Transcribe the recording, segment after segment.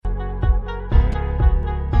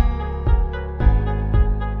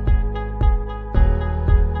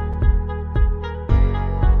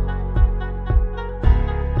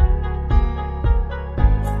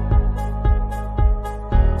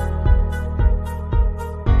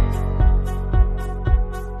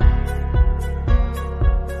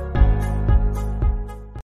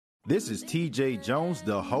This is TJ Jones,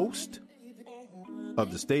 the host of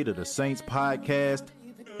the State of the Saints podcast,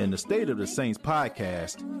 and the State of the Saints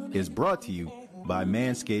podcast is brought to you by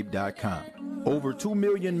Manscaped.com. Over 2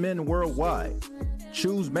 million men worldwide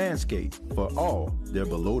choose Manscaped for all their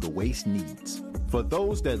below-the-waist needs. For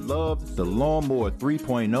those that love the Lawnmower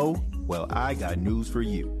 3.0, well, I got news for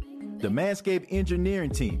you. The Manscaped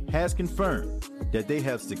engineering team has confirmed that they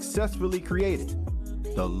have successfully created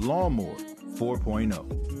the Lawnmower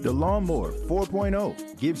 4.0. The Lawnmower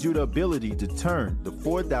 4.0 gives you the ability to turn the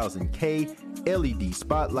 4000K LED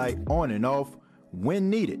spotlight on and off when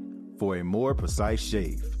needed for a more precise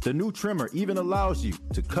shave. The new trimmer even allows you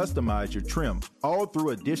to customize your trim all through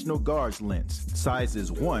additional guards lengths,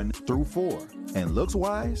 sizes 1 through 4. And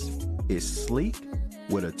looks-wise, it's sleek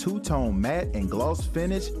with a two-tone matte and gloss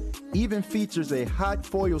finish, even features a hot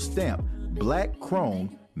foil stamp, black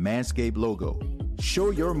chrome Manscaped logo. Show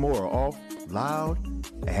your mower off loud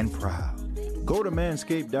and proud. Go to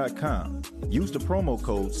manscaped.com, use the promo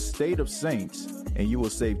code State of Saints, and you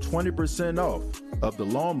will save 20% off of the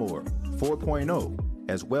Lawnmower 4.0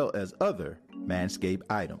 as well as other Manscaped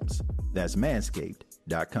items. That's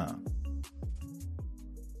manscaped.com.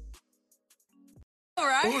 All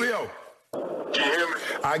right. Julio. Can you hear me?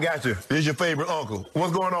 I got you. This is your favorite uncle.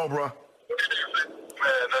 What's going on, bro? Man,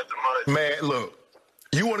 nothing much. Man, look.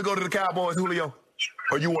 You want to go to the Cowboys, Julio?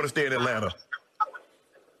 Or you want to stay in Atlanta?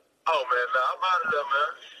 Oh, man, nah, I'm out of there,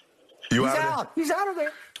 man. You He's out of out. He's out of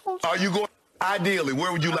there. there? Are you going? Ideally,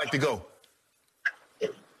 where would you like to go?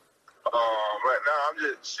 Right now,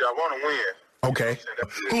 I want to win. Okay.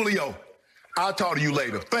 Julio, I'll talk to you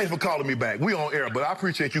later. Thanks for calling me back. We on air, but I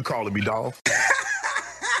appreciate you calling me, dog.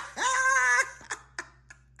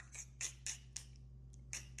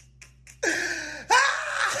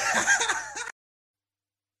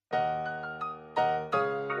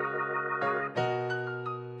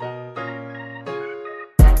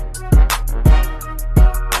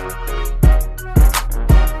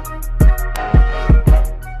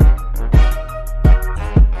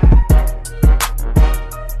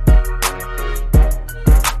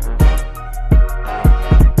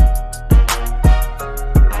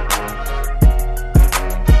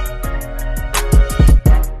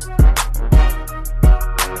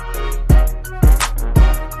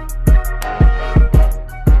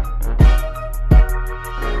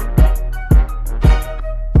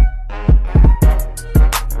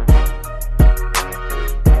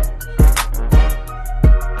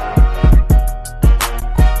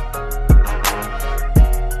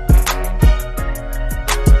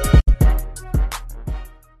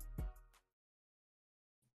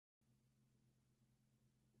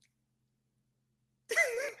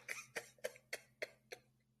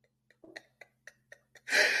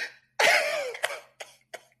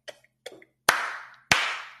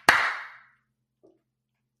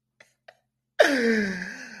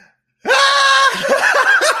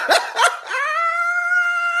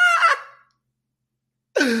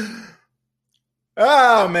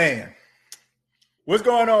 Oh, man. What's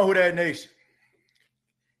going on with that nation?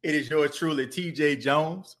 It is yours truly, TJ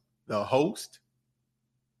Jones, the host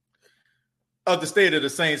of the State of the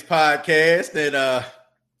Saints podcast. And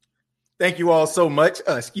thank you all so much.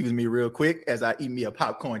 Excuse me real quick as I eat me a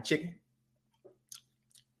popcorn chicken.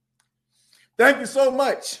 Thank you so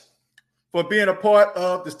much for being a part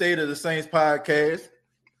of the State of the Saints podcast,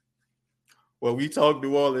 where we talk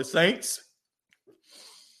to all the Saints.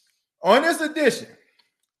 On this edition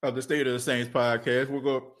of the State of the Saints podcast,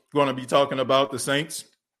 we're going to be talking about the Saints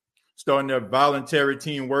starting their voluntary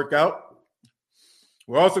team workout.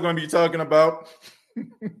 We're also going to be talking about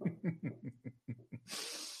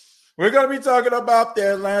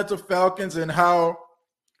the Atlanta Falcons and how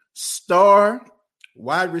star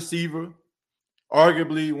wide receiver,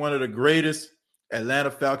 arguably one of the greatest Atlanta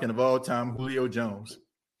Falcon of all time, Julio Jones,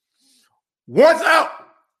 wants out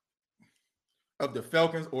of the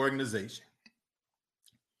Falcons organization.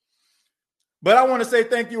 But I want to say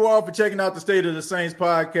thank you all for checking out the State of the Saints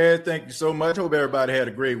podcast. Thank you so much. Hope everybody had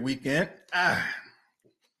a great weekend.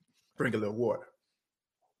 Drink a little water,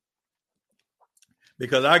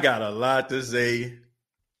 because I got a lot to say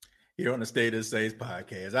here on the State of the Saints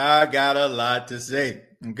podcast. I got a lot to say,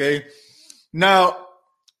 okay? Now,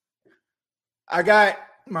 I got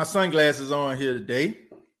my sunglasses on here today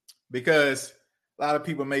because a lot of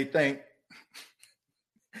people may think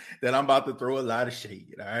that I'm about to throw a lot of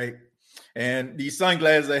shade, all right? And these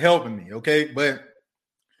sunglasses are helping me, okay? But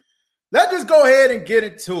let's just go ahead and get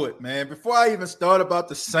into it, man. Before I even start about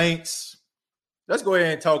the Saints, let's go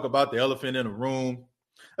ahead and talk about the elephant in the room.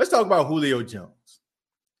 Let's talk about Julio Jones.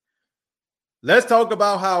 Let's talk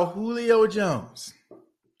about how Julio Jones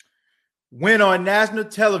went on national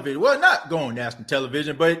television. Well, not go on national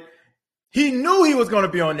television, but he knew he was going to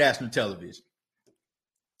be on national television.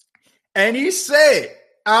 And he said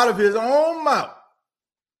out of his own mouth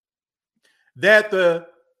that the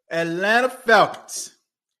Atlanta Falcons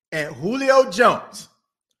and Julio Jones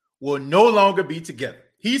will no longer be together.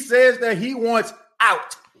 He says that he wants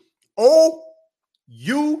out. O-U-T,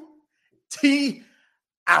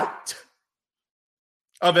 out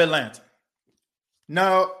of Atlanta.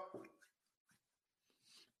 Now,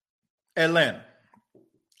 Atlanta,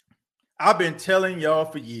 I've been telling y'all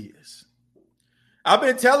for years. I've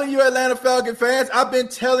been telling you, Atlanta Falcon fans, I've been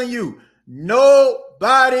telling you,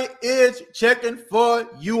 nobody is checking for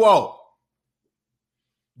you all.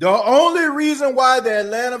 The only reason why the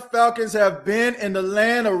Atlanta Falcons have been in the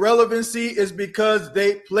land of relevancy is because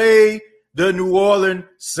they play the New Orleans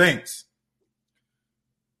Saints.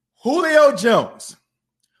 Julio Jones,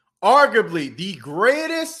 arguably the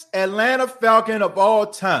greatest Atlanta Falcon of all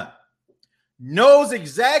time, knows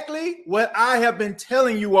exactly what I have been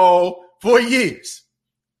telling you all for years.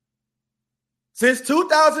 Since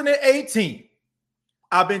 2018,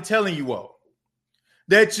 I've been telling you all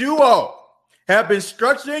that you all have been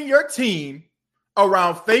structuring your team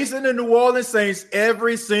around facing the New Orleans Saints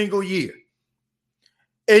every single year.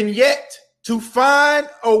 And yet, to find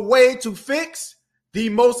a way to fix the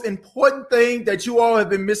most important thing that you all have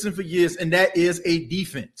been missing for years, and that is a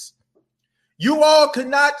defense. You all could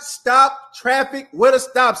not stop traffic with a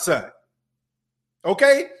stop sign.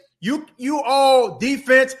 Okay? You all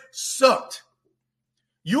defense sucked.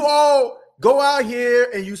 You all go out here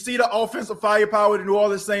and you see the offensive firepower of the New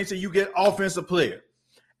Orleans Saints and you get offensive player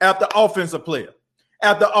after offensive player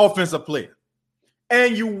after offensive player.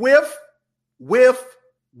 And you whiff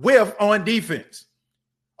on defense.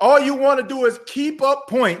 All you want to do is keep up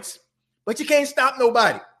points, but you can't stop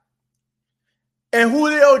nobody. And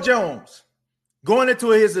Julio Jones, going into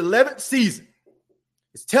his 11th season,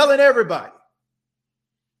 is telling everybody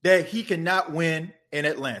that he cannot win in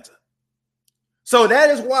Atlanta. So that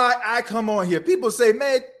is why I come on here. People say,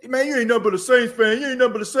 man, you ain't nothing but a Saints fan. You ain't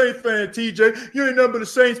nothing but a Saints fan, TJ. You ain't nothing but a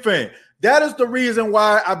Saints fan. That is the reason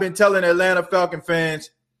why I've been telling Atlanta Falcon fans,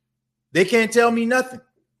 they can't tell me nothing.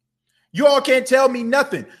 You all can't tell me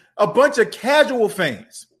nothing. A bunch of casual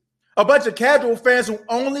fans who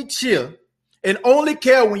only cheer and only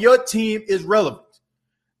care when your team is relevant.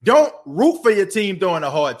 Don't root for your team during the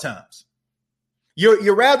hard times.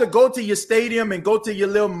 You rather go to your stadium and go to your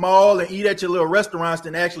little mall and eat at your little restaurants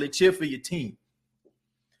than actually cheer for your team.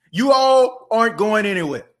 You all aren't going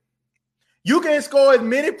anywhere. You can score as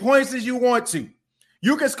many points as you want to.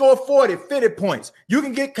 You can score 40, 50 points. You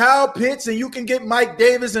can get Kyle Pitts and you can get Mike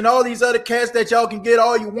Davis and all these other cats that y'all can get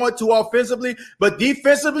all you want to offensively. But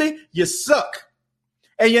defensively, you suck.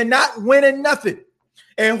 And you're not winning nothing.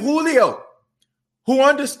 And Julio, who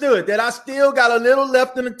understood that I still got a little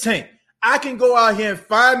left in the tank, I can go out here and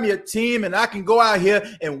find me a team and I can go out here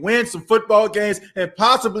and win some football games and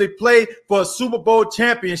possibly play for a Super Bowl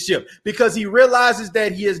championship because he realizes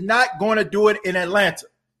that he is not going to do it in Atlanta.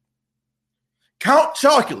 Count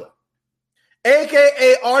Chocula,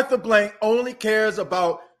 a.k.a. Arthur Blank, only cares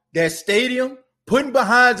about that stadium, putting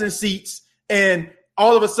behinds in seats, and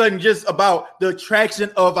all of a sudden just about the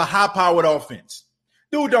attraction of a high-powered offense.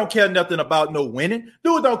 Dude don't care nothing about no winning.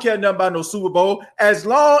 Dude don't care nothing about no Super Bowl. As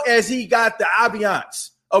long as he got the ambiance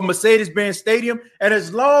of Mercedes-Benz Stadium, and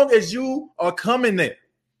as long as you are coming there,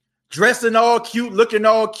 dressing all cute, looking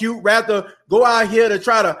all cute, rather go out here to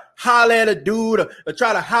try to holler at a dude or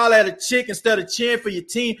try to holler at a chick instead of cheering for your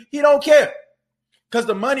team, he don't care because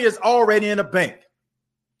the money is already in the bank.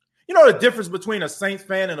 You know the difference between a Saints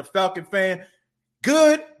fan and a Falcon fan?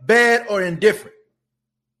 Good, bad, or indifferent.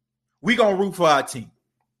 We going to root for our team.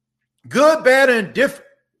 Good, bad, or indifferent.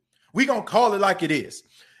 We going to call it like it is.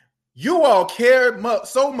 You all care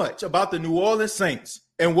so much about the New Orleans Saints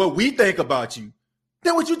and what we think about you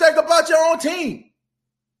than what you think about your own team.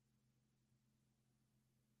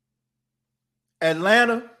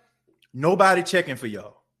 Atlanta, nobody checking for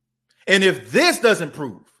y'all. And if this doesn't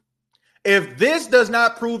prove, if this does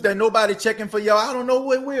not prove that nobody checking for y'all, I don't know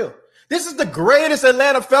what will. This is the greatest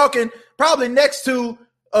Atlanta Falcon, probably next to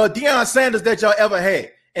Deion Sanders that y'all ever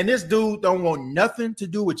had. And this dude don't want nothing to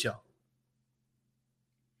do with y'all.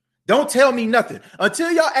 Don't tell me nothing. Until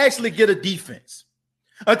y'all actually get a defense.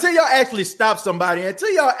 Until y'all actually stop somebody. Until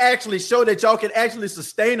y'all actually show that y'all can actually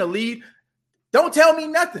sustain a lead. Don't tell me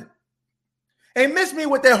nothing. And miss me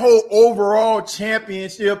with that whole overall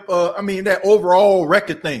championship, that overall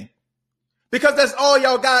record thing. Because that's all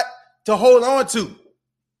y'all got to hold on to.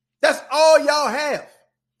 That's all y'all have.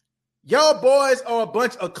 Y'all boys are a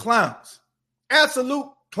bunch of clowns. Absolute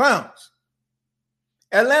clowns.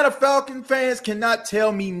 Atlanta Falcon fans cannot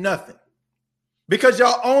tell me nothing because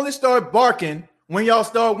y'all only start barking when y'all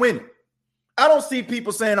start winning. I don't see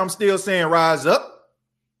people saying I'm still saying rise up.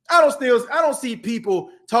 I don't see people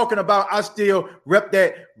talking about I still rep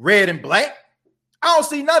that red and black. I don't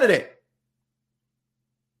see none of that.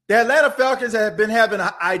 The Atlanta Falcons have been having an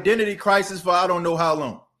identity crisis for I don't know how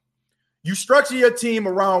long. You structure your team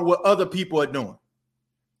around what other people are doing.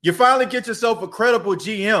 You finally get yourself a credible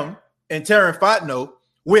GM in Terran Fontenot,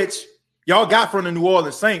 which y'all got from the New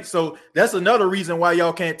Orleans Saints. So that's another reason why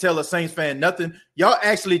y'all can't tell a Saints fan nothing. Y'all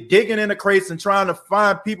actually digging in the crates and trying to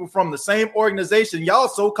find people from the same organization y'all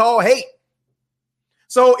so-called hate.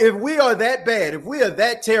 So if we are that bad, if we are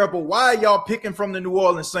that terrible, why are y'all picking from the New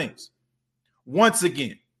Orleans Saints? Once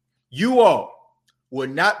again, you all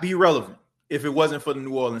would not be relevant if it wasn't for the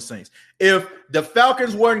New Orleans Saints. If the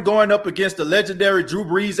Falcons weren't going up against the legendary Drew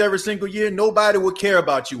Brees every single year, nobody would care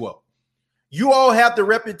about you all. You all have the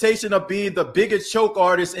reputation of being the biggest choke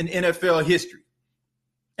artist in NFL history.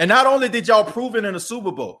 And not only did y'all prove it in the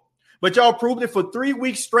Super Bowl, but y'all proved it for 3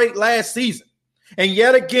 weeks straight last season. And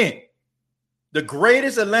yet again, the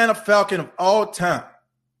greatest Atlanta Falcon of all time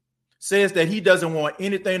says that he doesn't want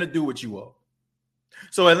anything to do with you all.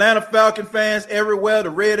 So Atlanta Falcon fans everywhere, the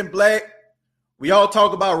red and black, we all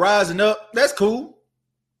talk about rising up. That's cool.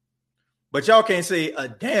 But y'all can't say a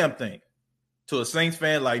damn thing to a Saints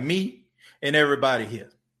fan like me and everybody here.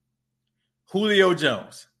 Julio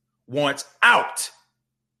Jones wants out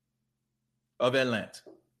of Atlanta.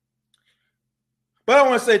 But I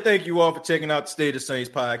want to say thank you all for checking out the State of Saints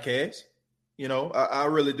podcast. You know, I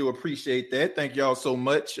really do appreciate that. Thank y'all so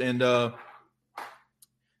much. And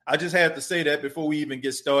I just had to say that before we even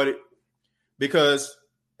get started because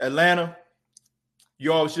Atlanta,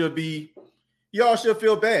 y'all should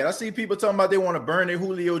feel bad. I see people talking about they want to burn their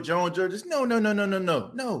Julio Jones jerseys.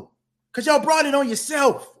 No. Because y'all brought it on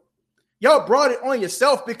yourself. Y'all brought it on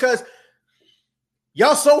yourself because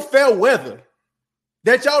y'all so fair weather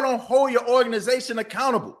that y'all don't hold your organization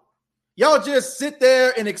accountable. Y'all just sit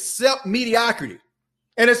there and accept mediocrity.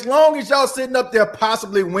 And as long as y'all sitting up there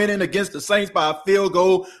possibly winning against the Saints by a field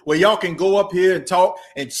goal where y'all can go up here and talk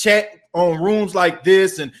and chat on rooms like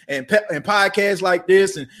this and podcasts like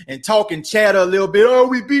this and talk and chatter a little bit. Oh,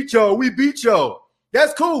 we beat y'all.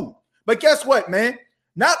 That's cool. But guess what, man?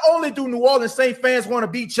 Not only do New Orleans Saints fans want to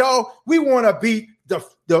beat y'all, we want to beat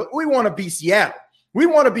we want to beat Seattle. We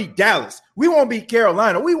want to beat Dallas. We want to beat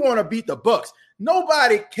Carolina. We want to beat the Bucks.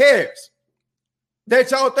 Nobody cares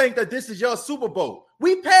that y'all think that this is your Super Bowl.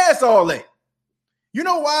 We pass all that. You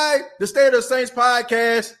know why the State of the Saints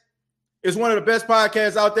podcast is one of the best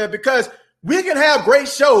podcasts out there? Because we can have great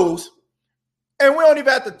shows and we don't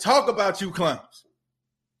even have to talk about you clowns.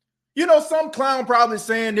 You know, some clown probably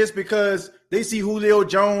saying this because they see Julio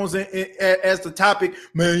Jones as the topic.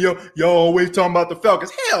 Man, y'all always talking about the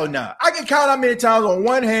Falcons. Hell nah. I can count how many times on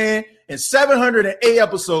one hand in 708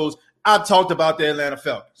 episodes I've talked about the Atlanta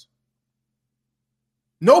Falcons.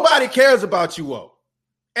 Nobody cares about you all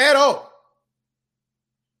at all.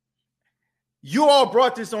 You all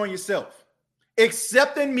brought this on yourself.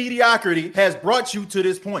 Accepting mediocrity has brought you to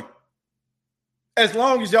this point. As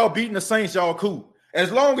long as y'all beating the Saints, y'all cool.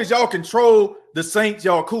 As long as y'all control the Saints,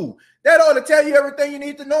 y'all cool. That ought to tell you everything you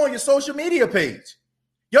need to know on your social media page.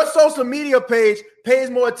 Your social media page pays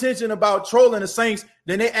more attention about trolling the Saints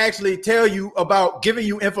than they actually tell you about giving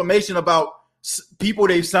you information about people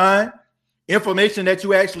they've signed, information that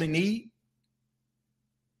you actually need.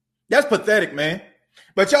 That's pathetic, man.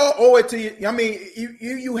 But y'all owe it to you. I mean,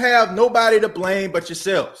 you have nobody to blame but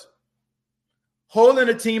yourselves. Holding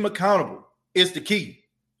a team accountable is the key.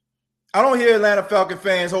 I don't hear Atlanta Falcon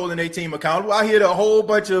fans holding their team accountable. I hear a whole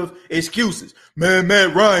bunch of excuses. Man,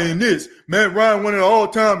 Matt Ryan this. Matt Ryan, one of the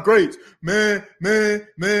all-time greats. Man,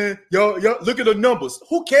 y'all, look at the numbers.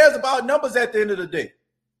 Who cares about numbers at the end of the day?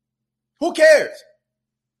 Who cares?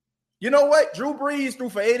 You know what? Drew Brees threw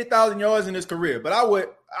for 80,000 yards in his career, but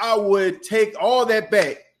I would take all that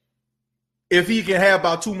back if he can have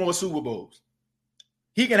about 2 more Super Bowls.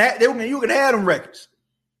 You can have them records.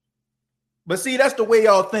 But see, that's the way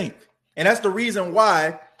y'all think. And that's the reason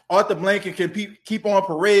why Arthur Blanken can keep on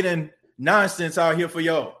parading nonsense out here for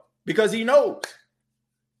y'all. Because he knows.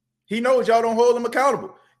 He knows y'all don't hold him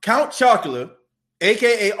accountable. Count Chocula,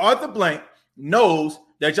 a.k.a. Arthur Blank, knows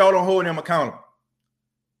that y'all don't hold him accountable.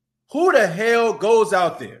 Who the hell goes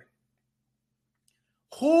out there?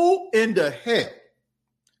 Who in the hell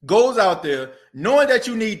goes out there knowing that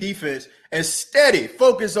you need defense and steady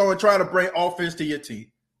focus on trying to bring offense to your team?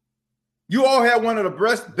 You all had one of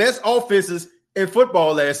the best offenses in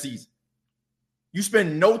football last season. You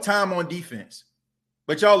spend no time on defense,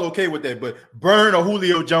 But y'all okay with that. But burn a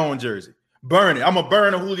Julio Jones jersey. Burn it. I'm going to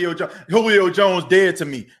burn a Julio Jones. Julio Jones dead to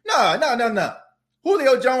me. No.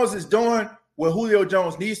 Julio Jones is doing what Julio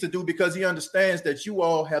Jones needs to do because he understands that you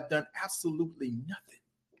all have done absolutely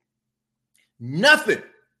nothing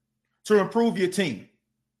to improve your team.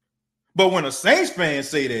 But when a Saints fan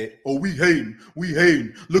say that, oh, we hating.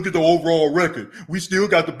 Look at the overall record. We still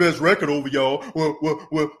got the best record over y'all.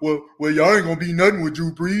 Well, y'all ain't going to be nothing with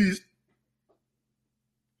Drew Brees.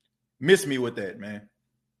 Miss me with that, man.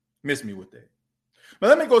 Miss me with that. But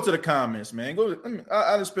let me go to the comments, man.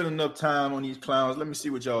 I just spent enough time on these clowns. Let me see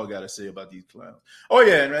what y'all got to say about these clowns. Oh,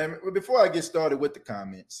 yeah, man. Before I get started with the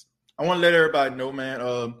comments, I want to let everybody know,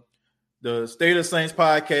 man, the State of the Saints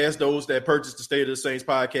podcast, those that purchased the State of the Saints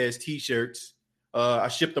podcast T-shirts, I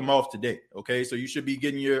shipped them off today, okay? So you should be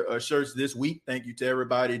getting your shirts this week. Thank you to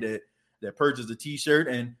everybody that purchased the T-shirt.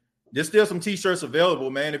 And there's still some T-shirts available,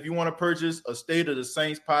 man. If you want to purchase a State of the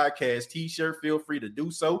Saints podcast T-shirt, feel free to do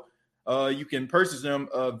so. You can purchase them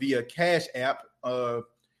via Cash App.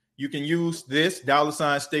 You can use this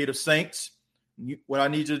 $ State of Saints. What I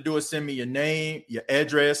need you to do is send me your name, your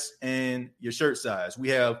address, and your shirt size. We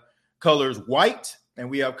have colors white and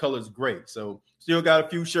we have colors gray. So still got a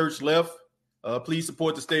few shirts left. Please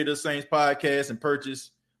support the State of the Saints podcast and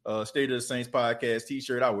purchase State of the Saints podcast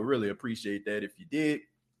T-shirt. I would really appreciate that if you did.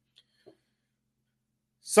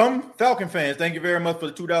 Some Falcon fans, thank you very much for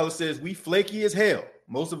the $2, says we flaky as hell.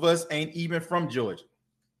 Most of us ain't even from Georgia.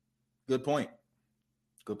 Good point.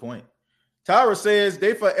 Tyra says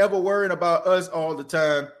they forever worrying about us all the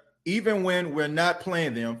time. Even when we're not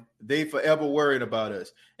playing them, they forever worried about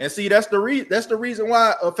us. And see, that's the reason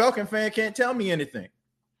why a Falcon fan can't tell me anything.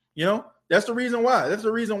 You know, that's the reason why. That's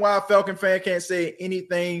the reason why a Falcon fan can't say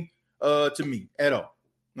anything to me at all.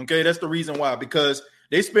 Okay, that's the reason why. Because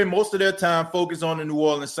they spend most of their time focused on the New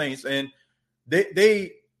Orleans Saints, and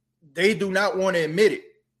they do not want to admit it,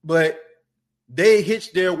 but they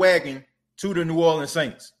hitched their wagon to the New Orleans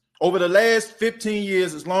Saints. Over the last 15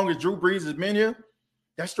 years, as long as Drew Brees has been here,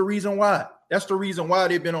 that's the reason why. That's the reason why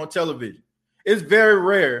they've been on television. It's very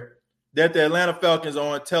rare that the Atlanta Falcons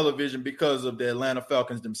are on television because of the Atlanta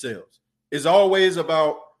Falcons themselves. It's always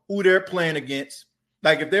about who they're playing against.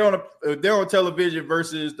 Like if they're on television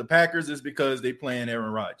versus the Packers, it's because they playing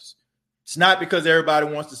Aaron Rodgers. It's not because everybody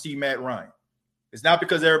wants to see Matt Ryan. It's not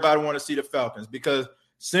because everybody wants to see the Falcons. Because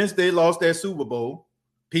since they lost that Super Bowl,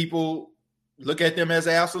 people look at them as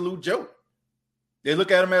an absolute joke. They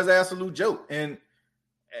look at them as an absolute joke. And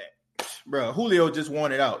bro, Julio just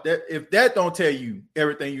won it out. If that don't tell you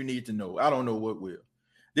everything you need to know, I don't know what will.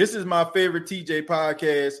 This is my favorite TJ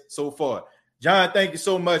podcast so far. John, thank you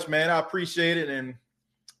so much, man. I appreciate it, and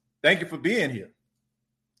thank you for being here.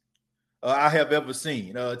 I have ever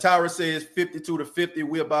seen. Tyra says 52-50.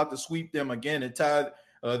 We're about to sweep them again and tie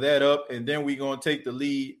that up, and then we're going to take the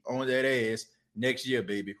lead on that ass next year,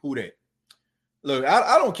 baby. Who that? Look,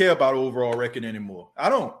 I don't care about overall record anymore. I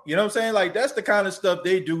don't. You know what I'm saying? Like, that's the kind of stuff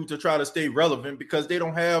they do to try to stay relevant because they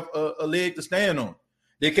don't have a leg to stand on.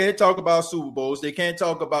 They can't talk about Super Bowls. They can't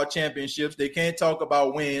talk about championships. They can't talk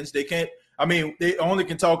about wins. They only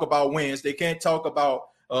can talk about wins. They can't talk about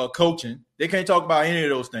coaching. They can't talk about any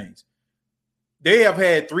of those things. They have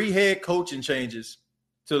had 3 head coaching changes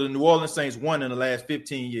to the New Orleans Saints, 1 in the last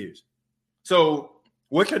 15 years. So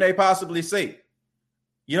what can they possibly say?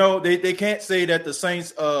 You know, they can't say that the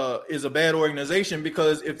Saints is a bad organization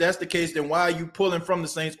because if that's the case, then why are you pulling from the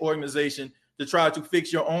Saints organization to try to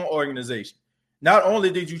fix your own organization? Not only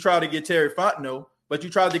did you try to get Terry Fontenot, but you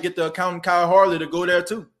tried to get the accountant Kyle Harley to go there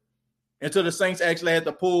too. Until the Saints actually had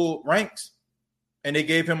to pull ranks and they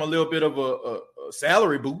gave him a little bit of a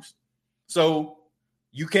salary boost. So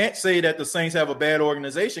you can't say that the Saints have a bad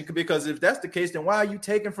organization because if that's the case, then why are you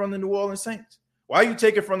taking from the New Orleans Saints? Why are you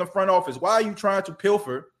taking from the front office? Why are you trying to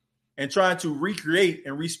pilfer and trying to recreate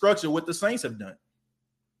and restructure what the Saints have done?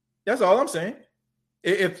 That's all I'm saying.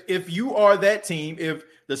 If you are that team, if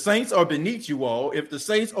the Saints are beneath you all, if the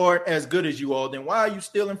Saints aren't as good as you all, then why are you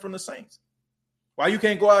stealing from the Saints? Why you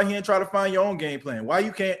can't go out here and try to find your own game plan? Why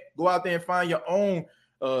you can't go out there and find your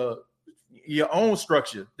own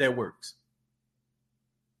structure that works?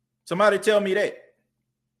 Somebody tell me that.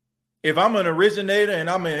 If I'm an originator and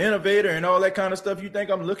I'm an innovator and all that kind of stuff, you think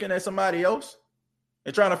I'm looking at somebody else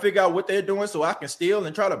and trying to figure out what they're doing so I can steal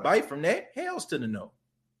and try to bite from that? Hell's to the no.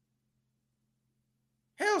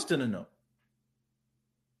 Hell's to the no.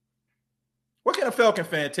 What can a Falcon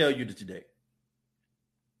fan tell you today?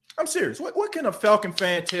 I'm serious. What can a Falcon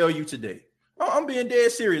fan tell you today? I'm being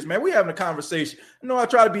dead serious, man. We having a conversation. I know I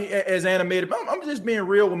try to be as animated, but I'm just being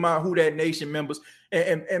real with my Who That Nation members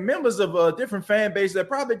and members of different fan bases that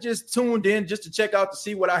probably just tuned in just to check out to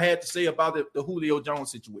see what I had to say about the Julio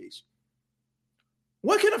Jones situation.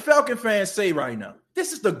 What can a Falcon fan say right now?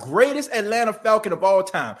 This is the greatest Atlanta Falcon of all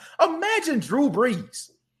time. Imagine Drew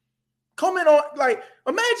Brees coming on,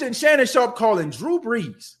 imagine Shannon Sharpe calling Drew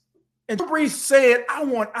Brees. And Drew Brees said, I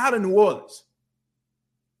want out of New Orleans.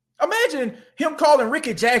 Imagine him calling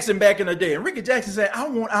Ricky Jackson back in the day. And Ricky Jackson said, I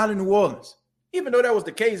want out of New Orleans. Even though that was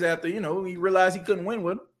the case after, he realized he couldn't win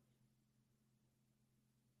with him.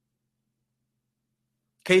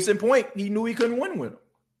 Case in point, he knew he couldn't win with him.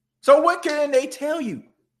 So what can they tell you?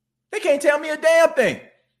 They can't tell me a damn thing.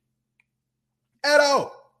 At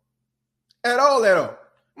all. I'm going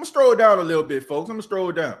to stroll down a little bit, folks. I'm going to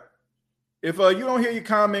stroll down. If you don't hear your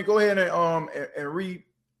comment, go ahead and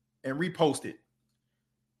repost it.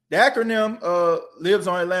 The acronym lives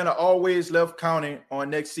on Atlanta, always left counting on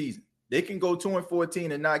next season. They can go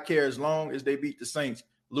 2-14 and not care as long as they beat the Saints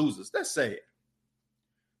losers. That's sad.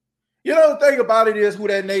 The thing about it is, Who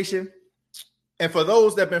That Nation, and for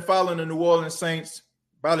those that have been following the New Orleans Saints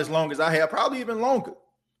about as long as I have, probably even longer,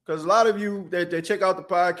 because a lot of you that check out the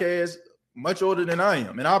podcast much older than I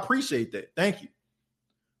am, and I appreciate that. Thank you.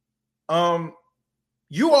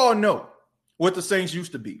 You all know what the Saints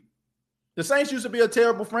used to be. The Saints used to be a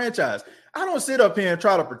terrible franchise. I don't sit up here and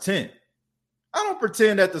try to pretend. I don't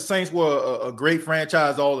pretend that the Saints were a great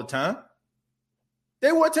franchise all the time.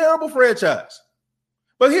 They were a terrible franchise.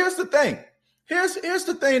 But here's the thing. Here's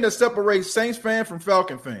the thing that separates Saints fans from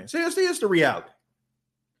Falcon fans. Here's the reality.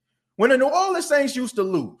 When the New Orleans Saints used to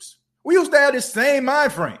lose, we used to have this same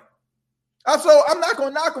mind frame. So I'm not going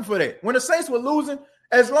to knock them for that. When the Saints were losing,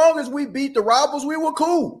 as long as we beat the rivals, we were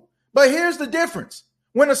cool. But here's the difference.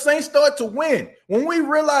 When the Saints start to win, when we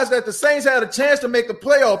realized that the Saints had a chance to make the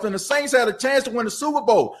playoffs and the Saints had a chance to win the Super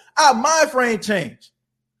Bowl, our mind frame changed.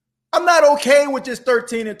 I'm not okay with just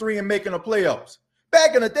 13-3 and making the playoffs.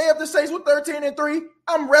 Back in the day, if the Saints were 13-3,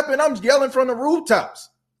 I'm yelling from the rooftops.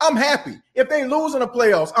 I'm happy. If they lose in the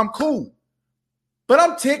playoffs, I'm cool. But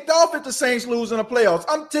I'm ticked off if the Saints lose in the playoffs.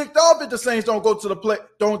 I'm ticked off if the Saints don't go to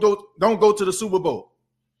the Super Bowl.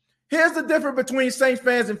 Here's the difference between Saints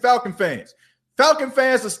fans and Falcon fans. Falcon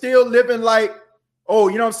fans are still living like,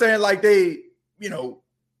 like they're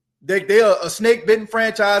a snake-bitten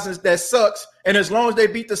franchise that sucks, and as long as they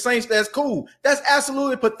beat the Saints, that's cool. That's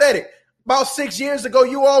absolutely pathetic. About 6 years ago,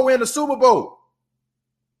 you all were in the Super Bowl.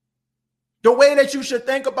 The way that you should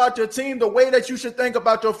think about your team, the way that you should think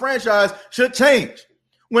about your franchise should change.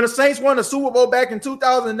 When the Saints won the Super Bowl back in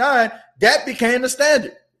 2009, that became the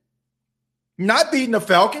standard. Not beating the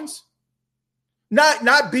Falcons.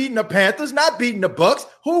 Not beating the Panthers, not beating the Bucks.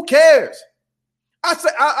 Who cares?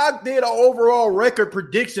 I did an overall record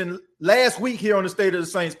prediction last week here on the State of the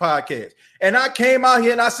Saints podcast. And I came out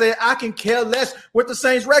here and I said, I can care less what the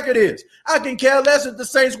Saints record is. I can care less if the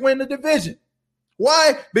Saints win the division.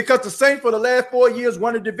 Why? Because the Saints for the last 4 years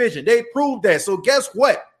won the division. They proved that. So guess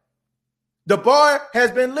what? The bar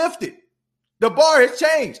has been lifted. The bar has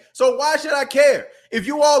changed. So why should I care? If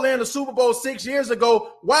you all in the Super Bowl 6 years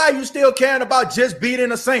ago, why are you still caring about just beating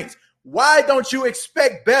the Saints? Why don't you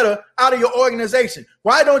expect better out of your organization?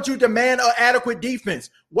 Why don't you demand an adequate defense?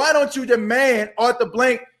 Why don't you demand Arthur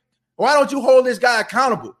Blank? Why don't you hold this guy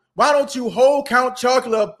accountable? Why don't you hold Count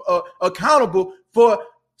Chocula accountable for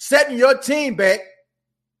setting your team back,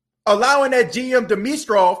 allowing that GM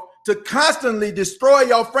Dimitrov to constantly destroy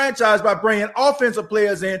your franchise by bringing offensive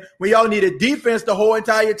players in when y'all needed defense the whole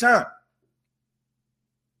entire time?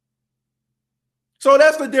 So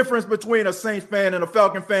that's the difference between a Saints fan and a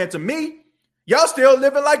Falcon fan. To me, y'all still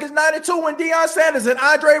living like it's 92 when Deion Sanders and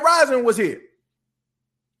Andre Rison was here.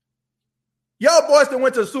 Y'all boys that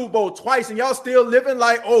went to the Super Bowl twice and y'all still living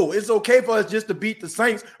like, oh, it's okay for us just to beat the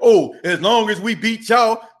Saints. Oh, as long as we beat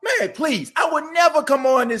y'all. Man, please, I would never come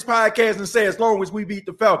on this podcast and say as long as we beat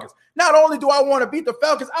the Falcons. Not only do I want to beat the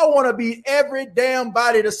Falcons, I want to beat every damn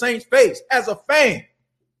body the Saints face as a fan.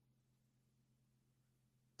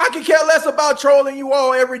 I can care less about trolling you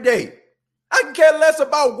all every day. I can care less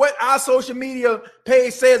about what our social media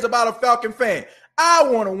page says about a Falcon fan. I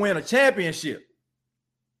want to win a championship.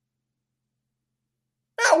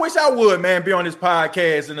 I wish I would, man, be on this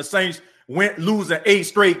podcast and the Saints went losing 8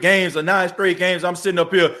 straight games or 9 straight games. I'm sitting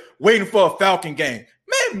up here waiting for a Falcon game.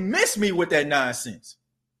 Man, miss me with that nonsense.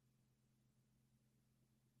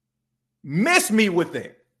 Miss me with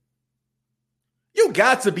that. You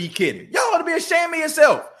got to be kidding. Y'all ought to be ashamed of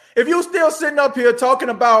yourself. If you're still sitting up here talking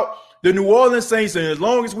about the New Orleans Saints, and as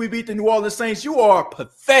long as we beat the New Orleans Saints, you are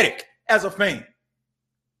pathetic as a fan.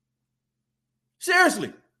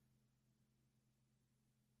 Seriously.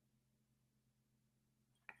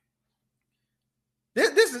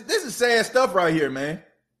 This is sad stuff right here, man.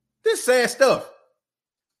 This is sad stuff.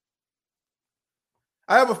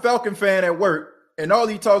 I have a Falcon fan at work, and all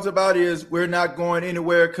he talks about is we're not going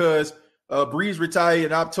anywhere because Breeze retired,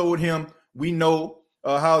 and I've told him we know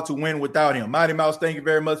how to win without him. Mighty Mouse, thank you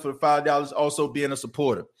very much for the $5. Also being a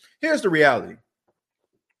supporter. Here's the reality.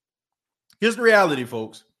 Here's the reality,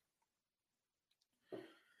 folks.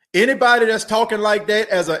 Anybody that's talking like that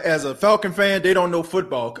as a Falcon fan, they don't know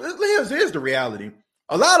football. Here's the reality.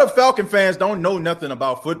 A lot of Falcon fans don't know nothing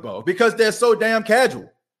about football because they're so damn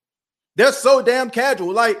casual. They're so damn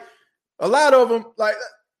casual. Like a lot of them, like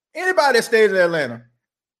anybody that stays in Atlanta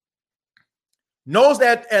knows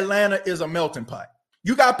that Atlanta is a melting pot.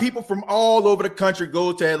 You got people from all over the country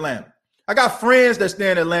go to Atlanta. I got friends that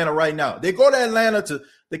stay in Atlanta right now. They go to Atlanta to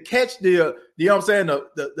catch the you know what I'm saying,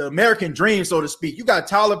 the American dream, so to speak. You got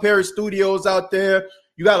Tyler Perry Studios out there.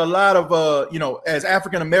 You got a lot of as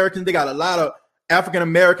African Americans, they got a lot of African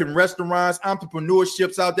American restaurants,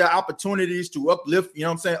 entrepreneurships out there, opportunities to uplift, you know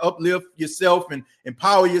what I'm saying, uplift yourself and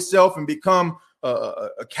empower yourself and become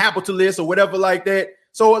a capitalist or whatever like that.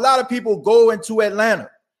 So a lot of people go into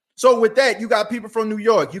Atlanta. So with that, you got people from New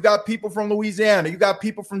York, you got people from Louisiana, you got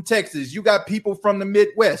people from Texas, you got people from the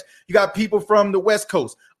Midwest, you got people from the West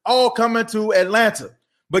Coast, all coming to Atlanta.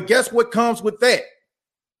 But guess what comes with that?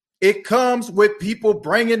 It comes with people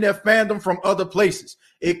bringing their fandom from other places.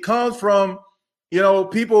 It comes from,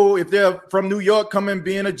 people, if they're from New York, coming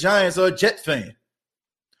being a Giants or a Jet fan.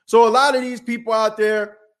 So a lot of these people out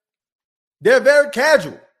there, they're very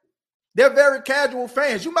casual. They're very casual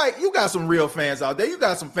fans. You got some real fans out there. You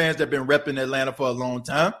got some fans that have been repping Atlanta for a long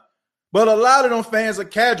time. But a lot of them fans are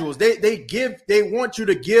casuals. They want you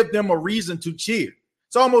to give them a reason to cheer.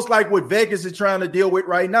 It's almost like what Vegas is trying to deal with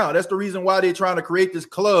right now. That's the reason why they're trying to create this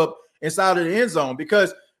club inside of the end zone,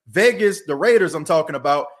 because Vegas, the Raiders I'm talking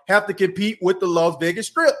about, have to compete with the Las Vegas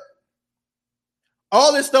Strip.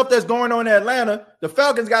 All this stuff that's going on in Atlanta, the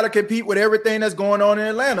Falcons got to compete with everything that's going on in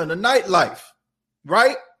Atlanta, the nightlife,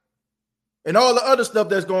 right? And all the other stuff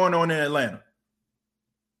that's going on in Atlanta.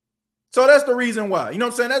 So that's the reason why. You know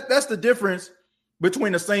what I'm saying? That's the difference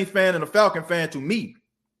between a Saints fan and a Falcon fan to me.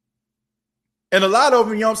 And a lot of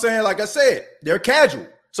them, you know what I'm saying, like I said, they're casual.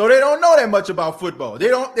 So they don't know that much about football. They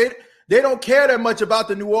don't care that much about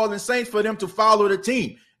the New Orleans Saints for them to follow the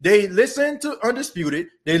team. They listen to Undisputed.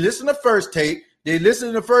 They listen to First Take. They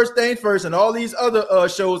listen to First Thing First and all these other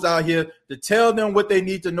shows out here to tell them what they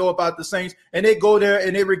need to know about the Saints. And they go there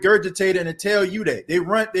and they regurgitate it and tell you that.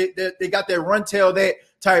 They got that run, tell that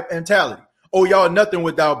type mentality. Oh, y'all nothing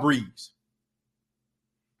without Breeze.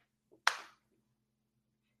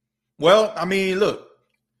 Well, I mean, look,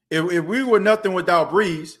 if we were nothing without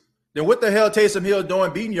Breeze, then what the hell Taysom Hill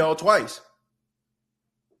doing beating y'all twice?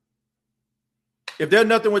 If they're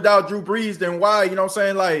nothing without Drew Brees, then why, you know what I'm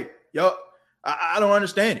saying, like, y'all, I don't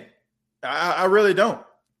understand it. I really don't.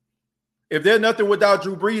 If they're nothing without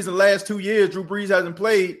Drew Brees in the last 2 years, Drew Brees hasn't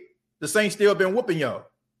played, the Saints still been whooping y'all.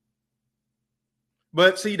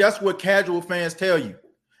 But see, that's what casual fans tell you.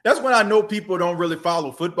 That's when I know people don't really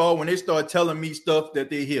follow football, when they start telling me stuff that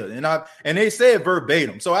they hear. And they say it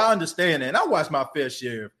verbatim. So I understand that. And I watch my fair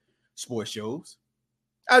share of sports shows.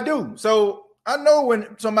 I do. So I know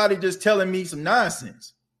when somebody just telling me some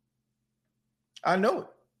nonsense. I know it.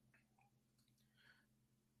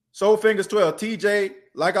 Soul Fingers 12, TJ,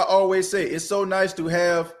 like I always say, it's so nice to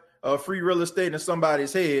have free real estate in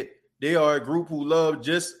somebody's head. They are a group who love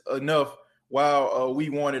just enough while we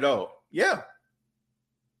want it all. Yeah.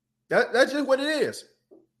 That's just what it is.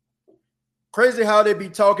 Crazy how they be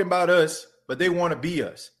talking about us, but they want to be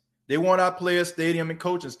us. They want our players, stadium, and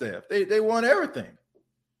coaching staff. They want everything.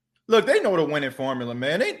 Look, they know the winning formula,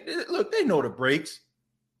 man. They know the breaks.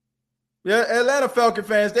 Yeah, Atlanta Falcon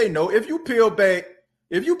fans, they know. If you peel back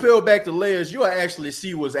the layers, you'll actually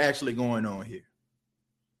see what's actually going on here.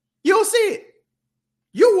 You'll see it.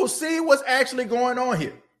 You will see what's actually going on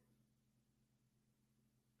here.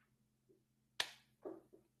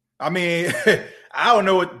 I mean, I don't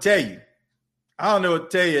know what to tell you.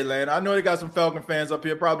 Atlanta. I know they got some Falcon fans up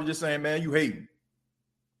here probably just saying, man, you hating.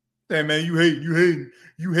 Saying, man, you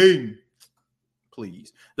hating.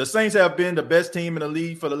 Please. The Saints have been the best team in the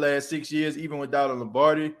league for the last 6 years, even without a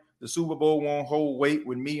Lombardi. The Super Bowl won't hold weight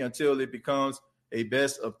with me until it becomes a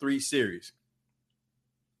best-of-3 series.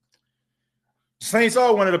 Saints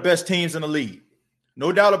are one of the best teams in the league.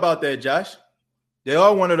 No doubt about that, Josh. They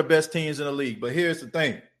are one of the best teams in the league. But here's the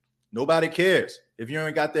thing. Nobody cares if you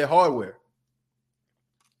ain't got that hardware.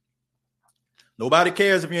 Nobody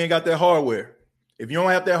cares if you ain't got that hardware. If you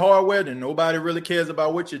don't have that hardware, then nobody really cares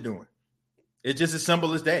about what you're doing. It's just as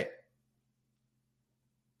simple as that.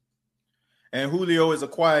 And Julio is a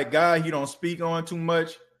quiet guy. He don't speak on too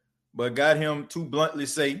much, but got him to bluntly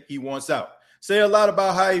say he wants out. Say a lot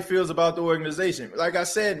about how he feels about the organization. Like I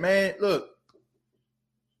said, man, look,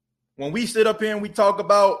 when we sit up here and we talk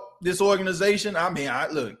about this organization, I mean,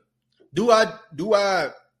 look, do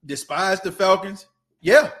I despise the Falcons?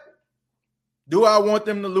 Yeah. Do I want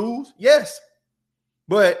them to lose? Yes.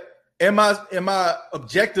 But am I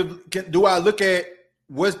objective? Do I look at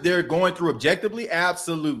what they're going through objectively?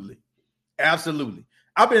 Absolutely. Absolutely.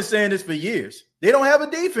 I've been saying this for years. They don't have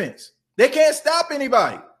a defense. They can't stop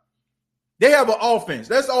anybody. They have an offense.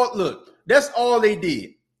 That's all. Look, that's all they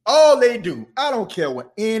did. All they do. I don't care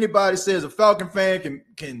what anybody says. A Falcon fan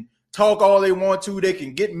can talk all they want to. They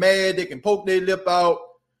can get mad. They can poke their lip out.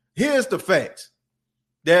 Here's the facts.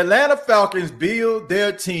 The Atlanta Falcons build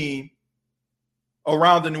their team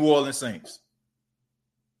around the New Orleans Saints.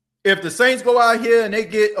 If the Saints go out here and they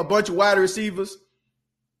get a bunch of wide receivers,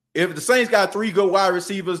 if the Saints got 3 good wide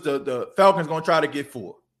receivers, the Falcons going to try to get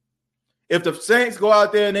 4. If the Saints go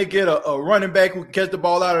out there and they get a running back who can catch the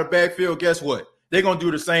ball out of the backfield, guess what? They're going to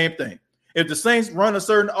do the same thing. If the Saints run a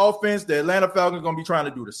certain offense, the Atlanta Falcons are going to be trying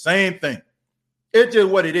to do the same thing. It's just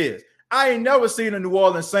what it is. I ain't never seen the New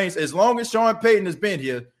Orleans Saints, as long as Sean Payton has been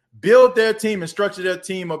here, build their team and structure their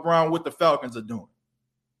team around what the Falcons are doing.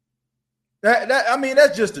 I mean,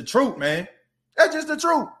 that's just the truth, man. That's just the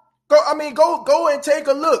truth. Go and take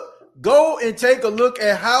a look. Go and take a look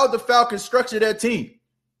at how the Falcons structure their team.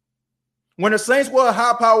 When the Saints were a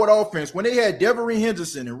high-powered offense, when they had Devery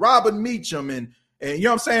Henderson and Robert Meacham and you know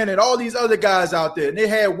what I'm saying, and all these other guys out there, and they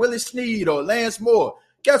had Willie Snead or Lance Moore,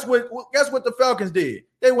 guess what the Falcons did?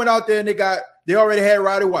 They went out there and they already had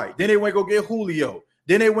Roddy White. Then they went go get Julio.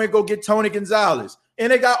 Then they went go get Tony Gonzalez.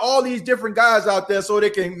 And they got all these different guys out there so they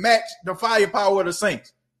can match the firepower of the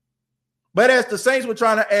Saints. But as the Saints were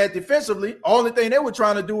trying to add defensively, only thing they were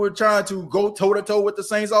trying to do was trying to go toe-to-toe with the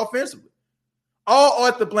Saints offensively. All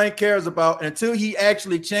Arthur Blank cares about, until he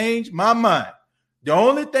actually changed my mind, the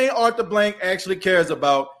only thing Arthur Blank actually cares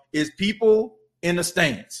about is people in the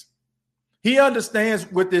stands. He understands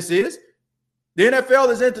what this is. The NFL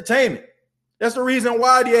is entertainment. That's the reason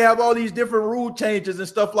why they have all these different rule changes and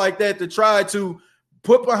stuff like that to try to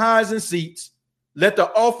put behinds in seats, let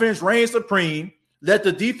the offense reign supreme, let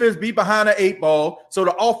the defense be behind the 8 ball so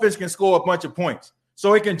the offense can score a bunch of points,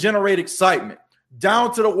 so it can generate excitement,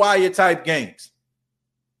 down to the wire type games.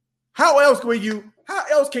 How else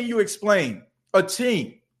can you explain a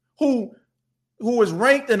team who was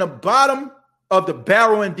ranked in the bottom of the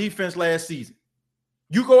barrel in defense last season?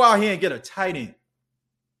 You go out here and get a tight end.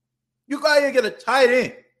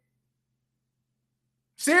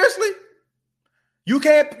 Seriously? You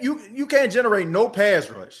can't generate no pass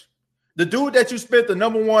rush. The dude that you spent the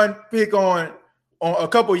number 1 pick on a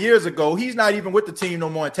couple years ago, he's not even with the team no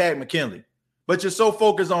more, Tad McKinley. But you're so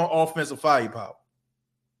focused on offensive firepower.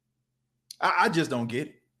 I just don't get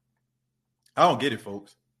it. I don't get it,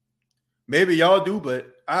 folks. Maybe y'all do,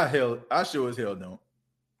 but I sure as hell don't.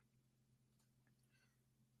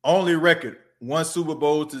 Only record, 1 Super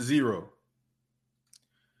Bowl to 0.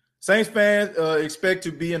 Saints fans expect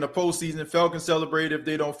to be in the postseason. Falcons celebrate if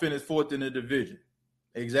they don't finish 4th in the division.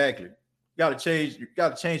 Exactly. You got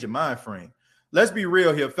to change your mind frame. Let's be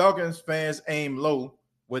real here. Falcons fans aim low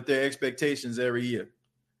with their expectations every year.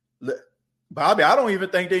 Bobby, I don't even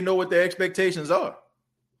think they know what their expectations are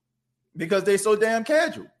because they're so damn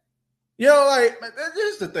casual. You know, like,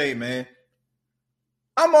 this is the thing, man.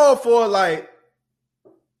 I'm all for, like,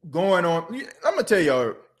 going on. I'm going to tell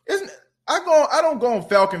y'all, I don't go on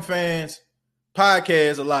Falcon fans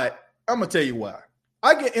podcasts a lot. I'm going to tell you why.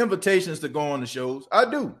 I get invitations to go on the shows. I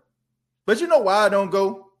do. But you know why I don't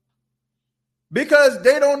go? Because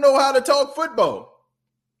they don't know how to talk football.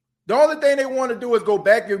 The only thing they want to do is go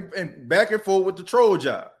back and forth with the troll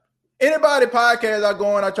job. Anybody podcast I go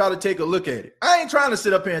on, I try to take a look at it. I ain't trying to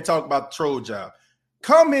sit up here and talk about the troll job.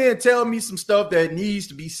 Come here and tell me some stuff that needs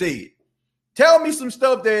to be said. Tell me some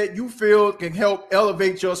stuff that you feel can help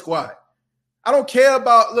elevate your squad. I don't care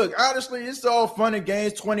about, look, honestly, it's all fun and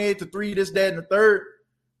games, 28-3, this, that, and the third.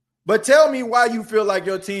 But tell me why you feel like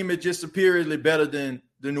your team is just superiorly better than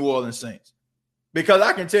the New Orleans Saints. Because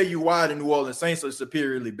I can tell you why the New Orleans Saints are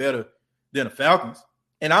superiorly better than the Falcons.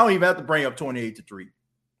 And I don't even have to bring up 28-3.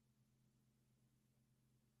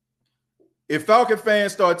 If Falcon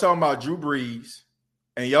fans start talking about Drew Brees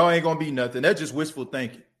and y'all ain't going to be nothing, that's just wishful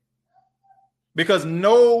thinking. Because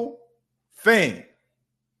no fan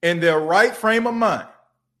in their right frame of mind,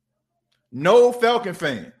 no Falcon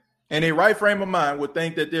fan in a right frame of mind would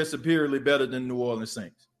think that they're superiorly better than New Orleans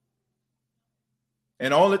Saints.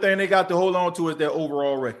 And the only thing they got to hold on to is their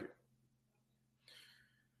overall record.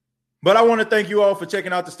 But I want to thank you all for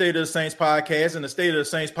checking out the State of the Saints podcast. And the State of the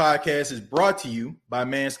Saints podcast is brought to you by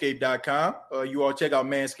Manscaped.com. You all check out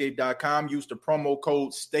Manscaped.com. Use the promo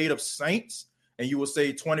code State of Saints, and you will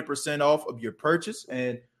save 20% off of your purchase.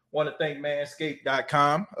 And want to thank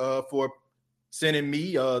Manscaped.com for sending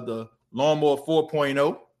me the Lawnmower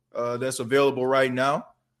 4.0 that's available right now.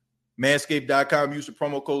 Manscaped.com. Use the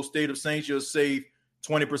promo code State of Saints. You'll save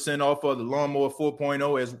 20% off of the Lawnmower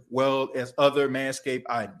 4.0 as well as other Manscaped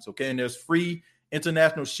items. Okay, and there's free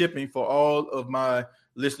international shipping for all of my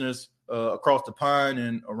listeners across the pond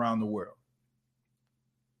and around the world.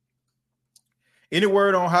 Any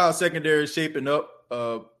word on how secondary is shaping up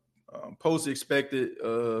post expected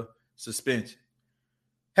suspension?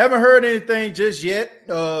 Haven't heard anything just yet.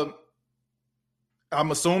 I'm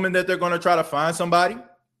assuming that they're going to try to find somebody,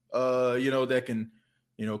 that can,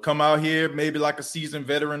 come out here, maybe like a seasoned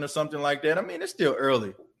veteran or something like that. I mean, it's still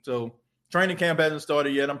early. So training camp hasn't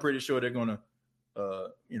started yet. I'm pretty sure they're going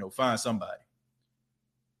to, find somebody.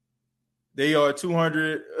 They are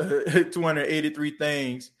 283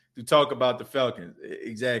 things to talk about the Falcons.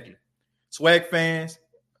 Exactly. Swag fan,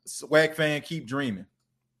 keep dreaming.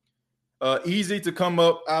 Easy to come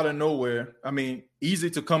up out of nowhere. I mean,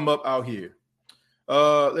 easy to come up out here.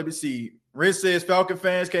 Let me see. Riz says Falcon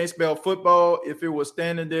fans can't spell football if it was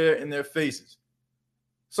standing there in their faces.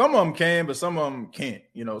 Some of them can, but some of them can't.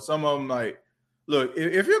 Some of them look,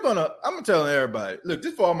 if you're I'm going to tell everybody, look,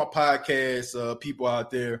 this for all my podcast people out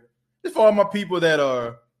there. This for all my people that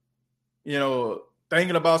are,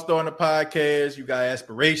 thinking about starting a podcast. You got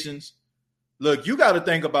aspirations. Look, you got to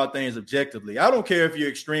think about things objectively. I don't care if you're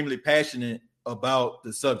extremely passionate about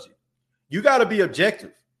the subject. You got to be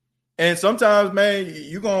objective. And sometimes, man,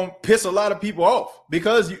 you're going to piss a lot of people off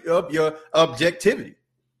because of your objectivity.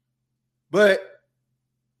 But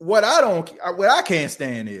what I can't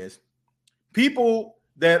stand is people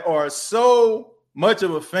that are so much of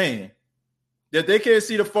a fan that they can't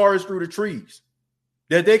see the forest through the trees,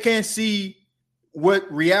 that they can't see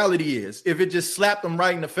what reality is if it just slapped them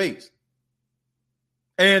right in the face.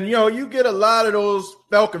 And, you get a lot of those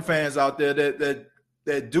Falcon fans out there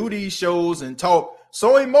that do these shows and talk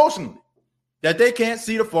so emotionally that they can't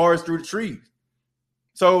see the forest through the trees.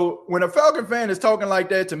 So when a Falcon fan is talking like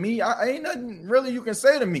that to me, I ain't nothing really you can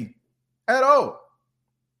say to me at all.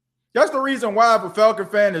 That's the reason why if a Falcon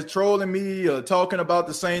fan is trolling me or talking about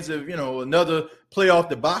the Saints of, another playoff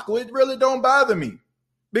debacle, it really don't bother me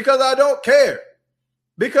because I don't care.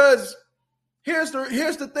 Because here's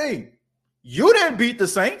the thing. You didn't beat the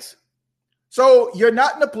Saints. So you're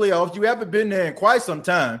not in the playoffs. You haven't been there in quite some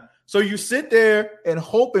time. So you sit there and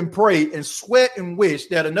hope and pray and sweat and wish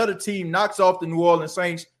that another team knocks off the New Orleans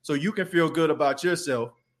Saints so you can feel good about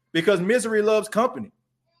yourself because misery loves company.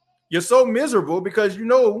 You're so miserable because you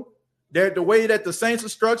know that the way that the Saints are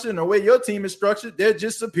structured and the way your team is structured, they're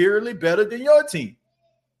just superiorly better than your team.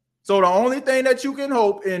 So the only thing that you can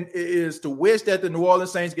hope in is to wish that the New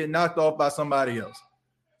Orleans Saints get knocked off by somebody else.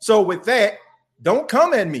 So with that, don't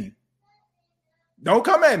come at me. Don't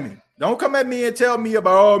come at me. Don't come at me and tell me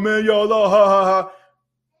about, oh, man, y'all, ha, ha, ha.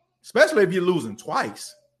 Especially if you're losing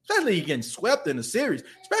twice. Especially if you're getting swept in the series.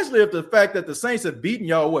 Especially if the fact that the Saints have beaten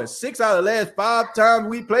y'all, 6 out of the last 5 times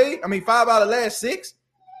we played? 5 out of the last 6?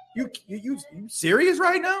 You serious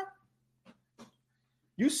right now?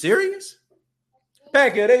 You serious?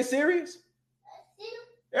 Packer, are they serious?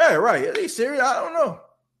 Yeah, right. Are they serious? I don't know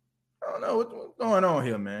what's going on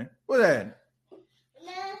here, man. What's that?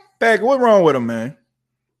 Packer, what's wrong with him, man?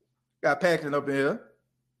 Got Paxton up in here.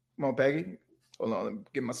 Come on, Peggy. Hold on, let me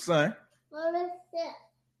get my son.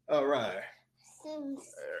 All right.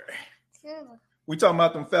 We talking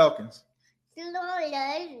about them Falcons.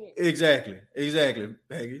 Exactly,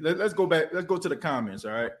 Peggy. Let's go back. Let's go to the comments,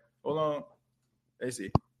 all right? Hold on. Let's see.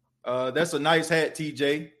 That's a nice hat,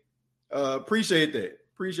 TJ. Appreciate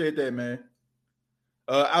that, man.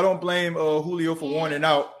 I don't blame Julio for warning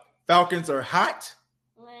out. Falcons are hot.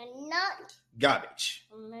 We're not. Garbage.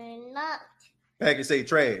 We're not. Package say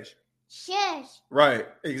trash. Trash. Right,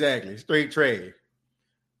 exactly. Straight trash.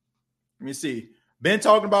 Let me see. Been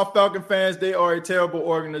talking about Falcon fans. They are a terrible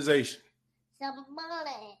organization.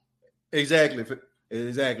 Somebody.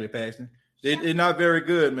 Exactly, Paxton. They're not very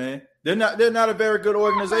good, man. They're not a very good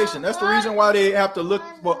organization. That's the reason why they have to look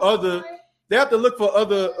for other. They have to look for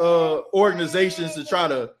other organizations to try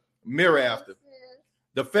to mirror after.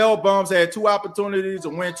 The Fell Bums had 2 opportunities to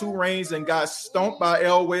win 2 rings and got stomped by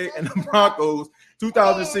Elway and the Broncos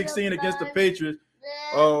 2016 against the Patriots.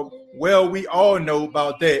 Well, we all know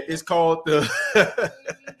about that. It's called the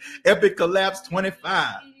Epic Collapse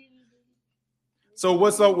 25. So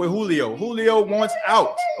what's up with Julio? Julio wants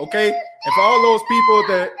out, okay? And for all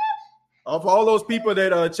those people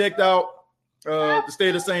that checked out the State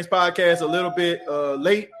of the Saints podcast a little bit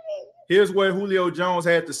late, here's what Julio Jones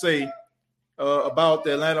had to say about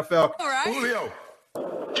the Atlanta Falcons. All right. Julio,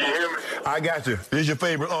 Can you hear me? I got you. This is your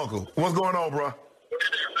favorite uncle. What's going on, bro? Man,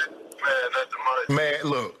 nothing much. Man,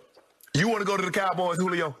 look, you want to go to the Cowboys,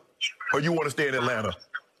 Julio, or you want to stay in Atlanta?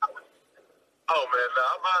 Oh, man, nah,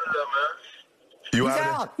 I'm out of there, man. You He's out of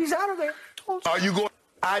out. He's out of there. there? Are you going?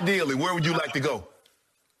 Ideally, where would you like to go?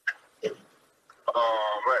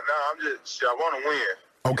 Right now, I want to win.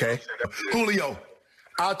 Okay. Julio,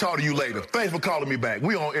 I'll talk to you later. Thanks for calling me back.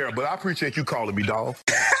 We on air, but I appreciate you calling me, dog.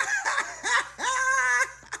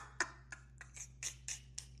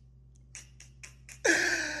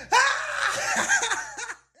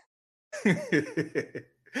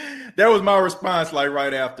 That was my response, like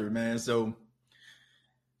right after, man. So,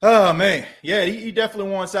 oh man, yeah, he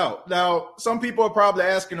definitely wants out. Now, some people are probably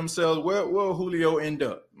asking themselves, where will Julio end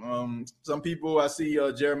up? Some people, I see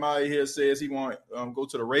Jeremiah here says he want go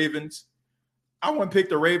to the Ravens. I wouldn't pick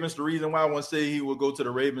the Ravens. The reason why I want to say he will go to the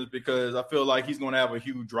Ravens because I feel like he's going to have a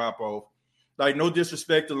huge drop off. Like, no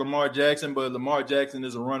disrespect to Lamar Jackson, but Lamar Jackson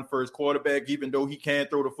is a run first quarterback, even though he can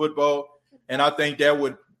throw the football, and I think that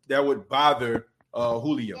would bother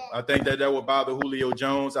Julio. I think that would bother Julio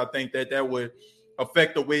Jones. I think that would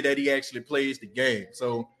affect the way that he actually plays the game.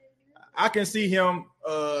 So I can see him.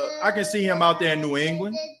 I can see him out there in New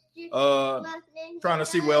England. Trying to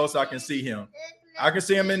see where else I can see him. I can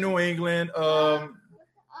see him in New England. I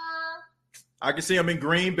can see him in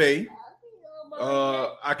Green Bay.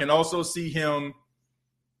 I can also see him.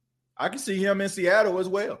 I can see him in Seattle as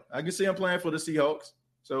well. I can see him playing for the Seahawks.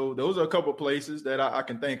 So those are a couple places that I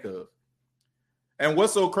can think of. And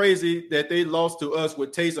what's so crazy that they lost to us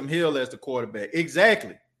with Taysom Hill as the quarterback?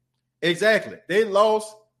 Exactly. They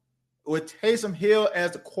lost with Taysom Hill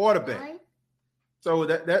as the quarterback. So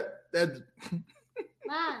that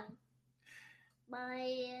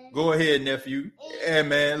Go ahead, nephew. Hey,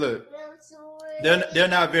 man, look. They're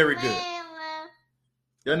not very good.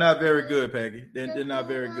 They're not very good, Peggy. They're not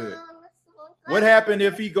very good. What happened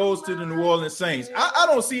if he goes to the New Orleans Saints? I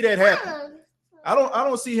don't see that happening. I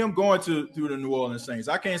don't see him going to the New Orleans Saints.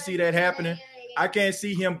 I can't see that happening. I can't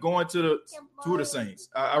see him going to the Saints.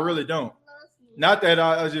 I really don't. Not that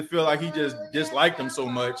I just feel like he just disliked them so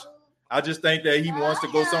much. I just think that he wants to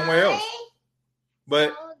go somewhere else.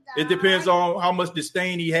 But it depends on how much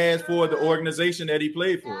disdain he has for the organization that he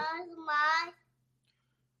played for.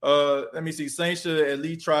 Let me see. Saints should at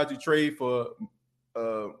least try to trade for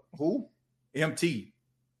who? MT.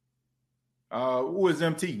 Who is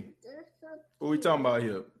MT? What are we talking about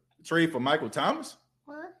here? Trade for Michael Thomas?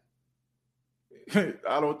 What?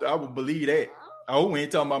 I would believe that. I hope we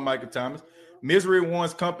ain't talking about Michael Thomas. Misery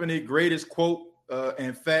wants company, greatest quote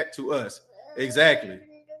and fact to us. Exactly.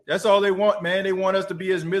 That's all they want, man. They want us to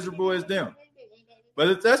be as miserable as them.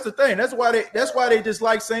 But that's the thing. That's why they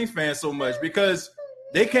dislike Saints fans so much, because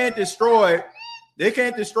they can't destroy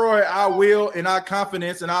our will and our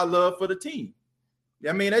confidence and our love for the team.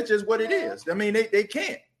 I mean, that's just what it is. I mean, they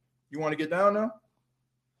can't. You want to get down now?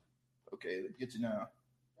 Okay, let's get you down.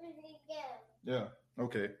 Yeah,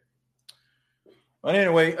 okay. But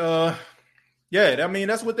anyway, yeah, I mean,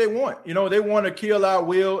 that's what they want. You know, they want to kill our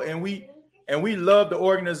will, and we love the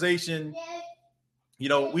organization. You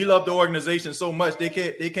know, we love the organization so much they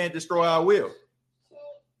can't destroy our will.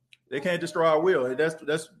 They can't destroy our will. That's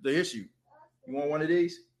the issue. You want one of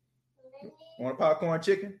these? Want a popcorn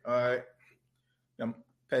chicken? All right. I'm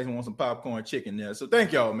passing on some popcorn chicken there. So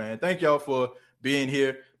thank y'all, man. Thank y'all for being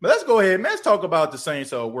here. But let's go ahead, man. Let's talk about the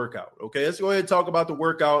Saints workout. Okay, let's go ahead and talk about the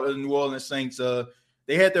workout of the New Orleans Saints.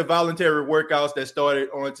 They had their voluntary workouts that started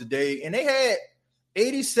on today, and they had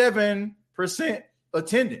 87%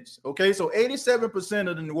 attendance. Okay, so 87%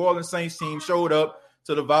 of the New Orleans Saints team showed up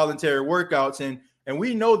to the voluntary workouts, and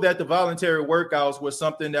we know that the voluntary workouts was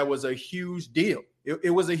something that was a huge deal.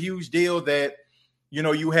 It was a huge deal that, you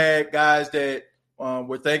know, you had guys that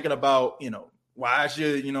were thinking about, you know, why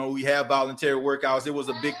should, you know, we have voluntary workouts? It was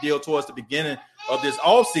a big deal towards the beginning of this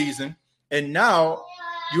off season, and now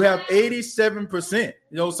you have 87%.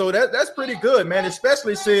 You know, so that's pretty good, man.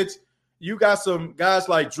 Especially since you got some guys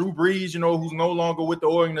like Drew Brees, you know, who's no longer with the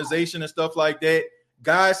organization and stuff like that.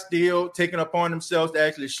 Guys still taking upon themselves to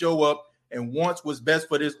actually show up and wants what's best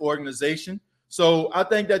for this organization. So I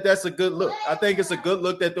think that's a good look. I think it's a good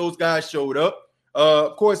look that those guys showed up.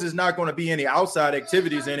 Of course, it's not going to be any outside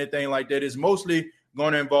activities or anything like that. It's mostly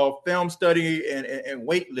going to involve film study and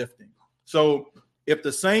weightlifting. So if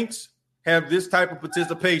the Saints have this type of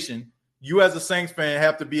participation, you as a Saints fan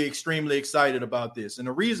have to be extremely excited about this. And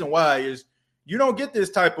the reason why is you don't get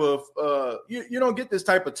this type of you don't get this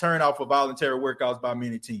type of turnout for voluntary workouts by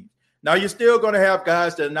many teams. Now you're still going to have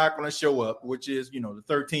guys that are not going to show up, which is, the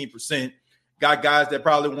 13%. Got guys that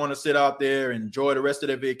probably want to sit out there and enjoy the rest of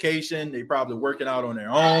their vacation. They probably working out on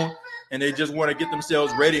their own, and they just want to get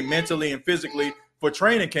themselves ready mentally and physically for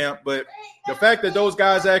training camp. But the fact that those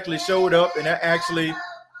guys actually showed up and they're actually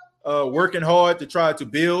working hard to try to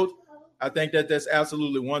build, I think that that's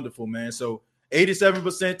absolutely wonderful, man. So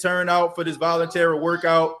 87% turnout for this voluntary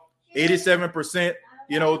workout, 87%,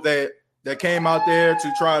 that came out there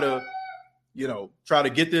to try to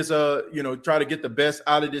get this, try to get the best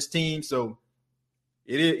out of this team. So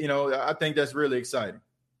it is, I think that's really exciting.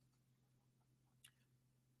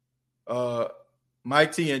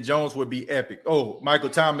 Mike T and Jones would be epic. Oh, Michael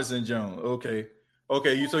Thomas and Jones. Okay.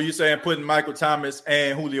 So you're saying putting Michael Thomas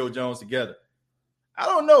and Julio Jones together? I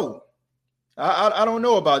don't know. I don't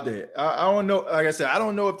know about that. I don't know. Like I said, I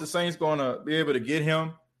don't know if the Saints going to be able to get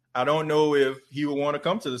him. I don't know if he would want to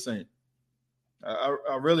come to the Saints.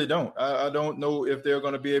 I really don't. I don't know if they're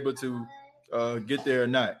going to be able to get there or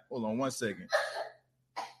not. Hold on 1 second.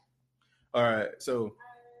 All right. So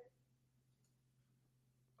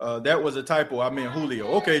that was a typo. I mean, Julio.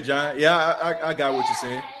 Okay, John. Yeah, I got what you're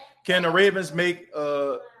saying. Can the Ravens make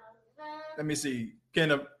let me see. Can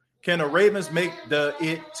the Ravens make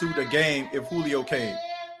it to the game if Julio came?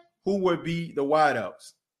 Who would be the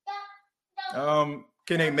wideouts?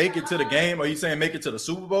 Can they make it to the game? Are you saying make it to the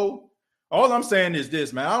Super Bowl? All I'm saying is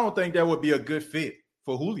this, man. I don't think that would be a good fit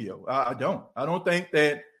for Julio. I don't. I don't think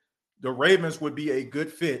that the Ravens would be a good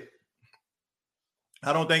fit.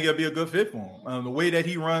 I don't think it'll be a good fit for him. The way that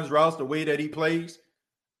he runs routes, the way that he plays,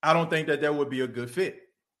 I don't think that would be a good fit.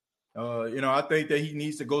 I think that he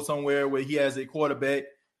needs to go somewhere where he has a quarterback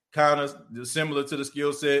kind of similar to the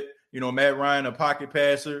skill set. Matt Ryan, a pocket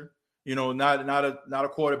passer. Not a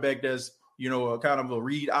quarterback that's a kind of a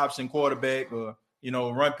read option quarterback or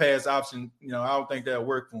run pass option. I don't think that'll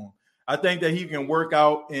work for him. I think that he can work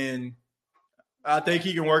out in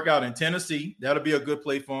Tennessee. That'll be a good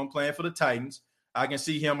play for him, playing for the Titans. I can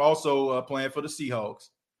see him also playing for the Seahawks.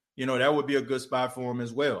 That would be a good spot for him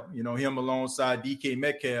as well. Him alongside DK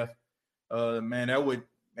Metcalf.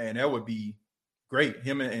 That would be great.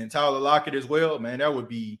 Him and Tyler Lockett as well. Man, that would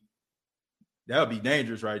be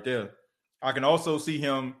dangerous right there. I can also see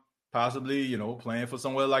him possibly, playing for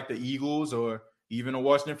somewhere like the Eagles or even a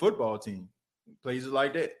Washington football team, places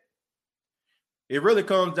like that. It really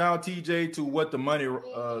comes down, TJ, to what the money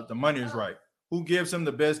is right. Who gives him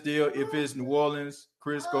the best deal? If it's New Orleans,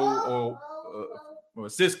 Crisco, or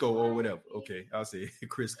Cisco or whatever. Okay, I'll say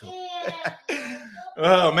Crisco.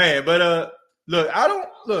 Oh man, but I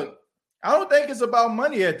don't think it's about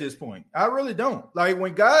money at this point. I really don't. Like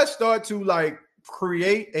when guys start to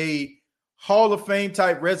create a Hall of Fame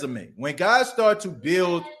type resume, when guys start to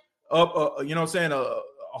build up a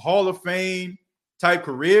Hall of Fame type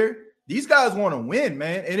career, these guys want to win,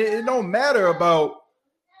 man. And it don't matter about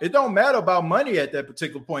money at that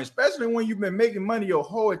particular point, especially when you've been making money your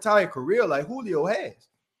whole entire career like Julio has.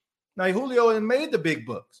 Like Julio has made the big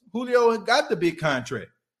bucks. Julio got the big contract.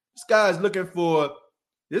 This guy's looking for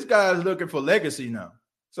legacy now.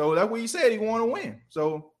 So that's what he said, he want to win.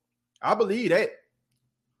 So I believe that.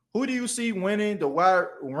 Who do you see winning the wide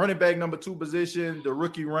running back number 2 position? The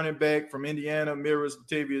rookie running back from Indiana mirrors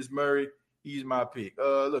Latavius Murray. He's my pick.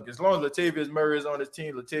 Look, as long as Latavius Murray is on his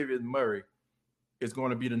team, Latavius Murray is going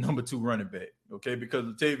to be the number 2 running back, okay? Because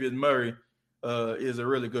Latavius Murray is a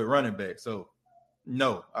really good running back. So,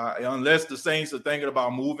 no, unless the Saints are thinking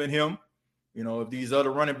about moving him, if these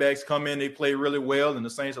other running backs come in, they play really well, and the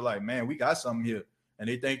Saints are like, man, we got something here, and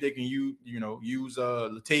they think they can use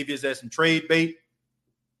Latavius as some trade bait,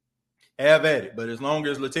 have at it. But as long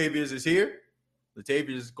as Latavius is here, Latavius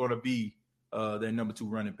is going to be their number 2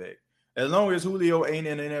 running back. As long as Julio ain't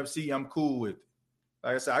in the NFC, I'm cool with it.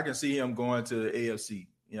 Like I said, I can see him going to the AFC.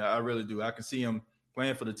 I really do. I can see him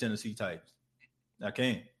playing for the Tennessee Titans. I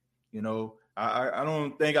can. I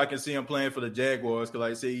don't think I can see him playing for the Jaguars because,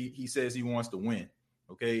 like I say, he says he wants to win.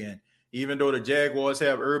 Okay, and even though the Jaguars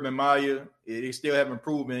have Urban Meyer, they still haven't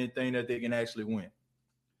proven anything that they can actually win.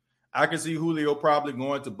 I can see Julio probably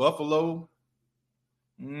going to Buffalo.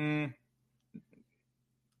 Trying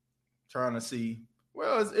to see.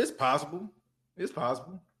 Well, it's possible. It's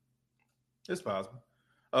possible.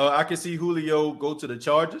 I can see Julio go to the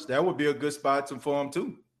Chargers. That would be a good spot for him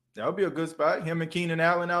too. That would be a good spot. Him and Keenan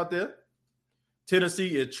Allen out there.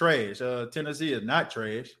 Tennessee is trash. Tennessee is not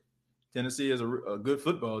trash. Tennessee is a good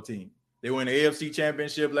football team. They won the AFC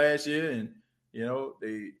Championship last year, and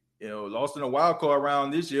they lost in a wild card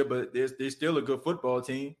round this year, but they're still a good football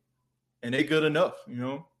team, and they good enough.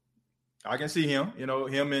 I can see him.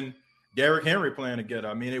 Him and Derrick Henry playing together.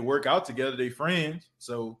 I mean, they work out together. They friends,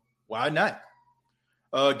 so why not?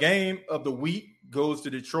 Game of the week goes to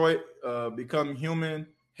Detroit. Become human.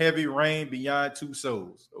 Heavy rain beyond two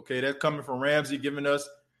souls. Okay, that's coming from Ramsey, giving us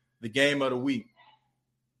the game of the week.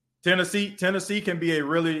 Tennessee can be a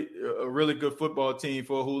really good football team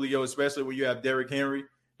for Julio, especially when you have Derrick Henry.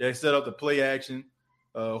 They set up the play action.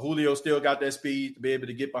 Julio still got that speed to be able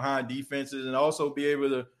to get behind defenses and also be able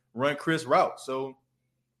to run crisp routes. So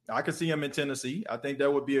I can see him in Tennessee. I think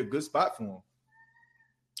that would be a good spot for him.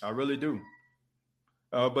 I really do.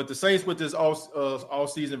 But the Saints with this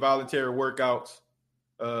all-season voluntary workouts,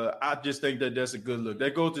 I just think that that's a good look.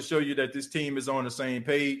 That goes to show you that this team is on the same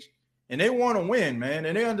page, and they want to win, man.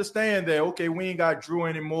 And they understand that, okay, we ain't got Drew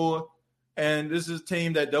anymore, and this is a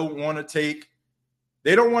team that don't want to take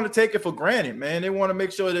it for granted, man. They want to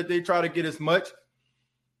make sure that they try to get as much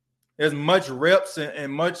reps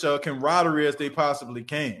and much camaraderie as they possibly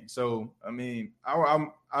can. So, I mean, I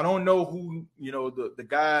don't know who, the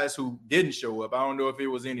guys who didn't show up. I don't know if it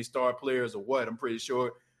was any star players or what. I'm pretty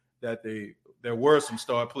sure that there were some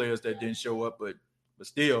star players that didn't show up, but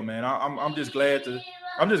still, man, I'm just glad to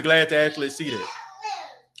actually see that.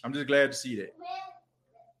 I'm just glad to see that.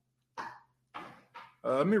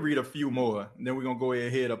 Let me read a few more, and then we're gonna go ahead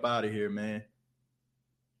and head up out of here, man.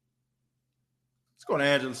 Let's go to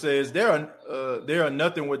Angela. Says there are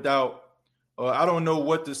nothing without. I don't know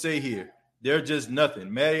what to say here. They're just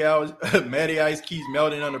nothing. Matty Ice keeps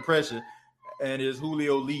melting under pressure, and his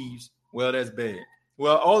Julio leaves. Well, that's bad.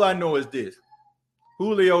 Well, all I know is this: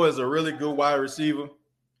 Julio is a really good wide receiver.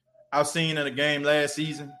 I've seen in a game last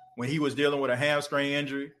season when he was dealing with a hamstring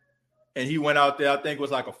injury, and he went out there. I think it was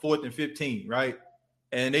like a 4th and 15, right?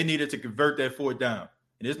 And they needed to convert that 4th down.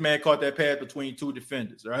 And this man caught that pass between two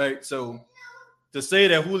defenders, right? So to say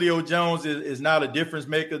that Julio Jones is not a difference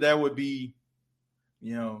maker, that would be,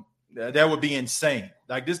 that would be insane.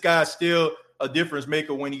 Like, this guy's still a difference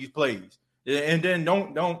maker when he plays. And then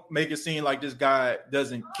don't make it seem like this guy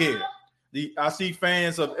doesn't care. I see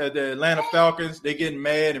fans of the Atlanta Falcons, they getting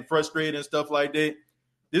mad and frustrated and stuff like that.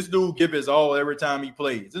 This dude give his all every time he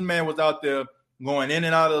plays. This man was out there going in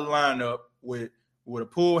and out of the lineup with a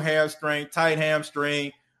pulled hamstring, tight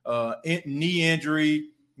hamstring, knee injury.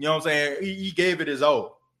 You know what I'm saying? He gave it his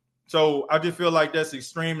all. So I just feel like that's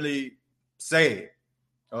extremely sad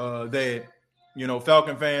that,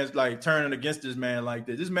 Falcon fans like turning against this man like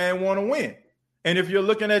this. This man want to win. And if you're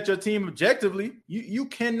looking at your team objectively, you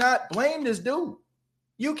cannot blame this dude.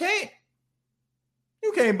 You can't.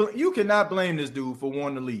 You cannot blame this dude for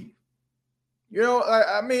wanting to leave.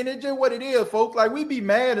 I mean, it's just what it is, folks. Like, we be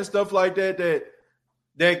mad and stuff like that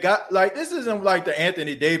got like, this isn't like the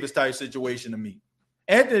Anthony Davis type situation to me.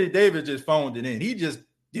 Anthony Davis just phoned it in. He just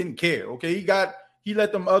didn't care. Okay. He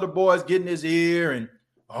let them other boys get in his ear and,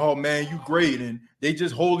 oh man, you great. And they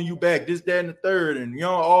just holding you back, this, that, and the third, and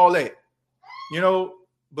all that.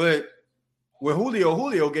 But with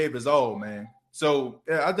Julio gave his all, man. So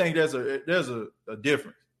I think there's a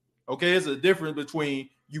difference. Okay, it's a difference between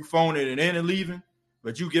you phoning it in and leaving,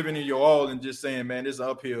 but you giving it your all and just saying, man, this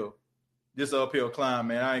uphill climb,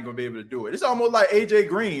 man. I ain't gonna be able to do it. It's almost like AJ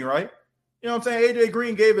Green, right? You know what I'm saying? AJ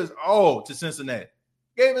Green gave his all to Cincinnati.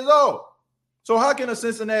 Gave his all. So how can a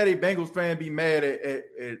Cincinnati Bengals fan be mad at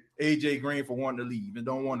AJ Green for wanting to leave and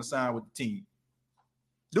don't want to sign with the team?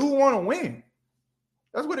 Dude want to win.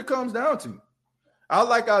 That's what it comes down to. I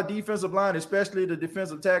like our defensive line, especially the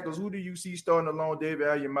defensive tackles. Who do you see starting along David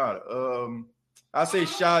Ayamata? I say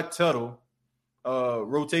Shad Tuttle.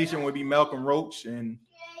 Rotation would be Malcolm Roach, and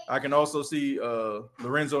I can also see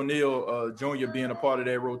Lorenzo Neal Jr. being a part of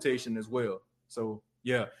that rotation as well. So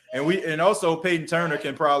yeah, and also Peyton Turner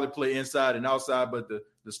can probably play inside and outside, but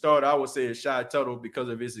the starter I would say is Shad Tuttle because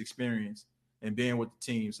of his experience and being with the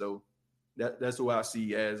team. So that's who I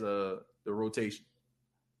see as the rotation.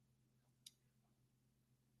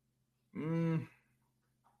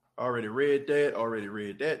 Already read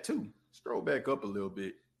that too. Scroll back up a little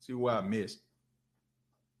bit. See what I missed.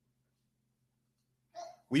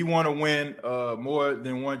 We want to win more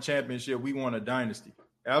than one championship. We want a dynasty.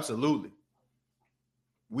 Absolutely.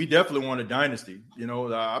 We definitely want a dynasty. I just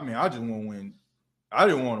want to win. I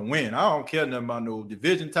didn't want to win. I don't care nothing about no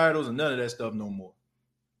division titles and none of that stuff no more.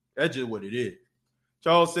 That's just what it is.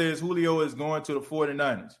 Charles says Julio is going to the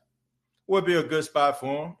 49ers. Would be a good spot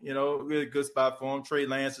for him. Really good spot for him. Trey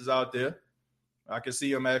Lance is out there. I can see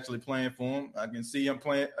him actually playing for him. I can see him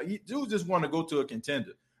playing. Dudes just want to go to a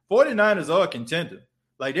contender. 49ers are a contender.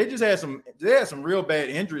 Like they had some real bad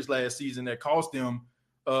injuries last season that cost them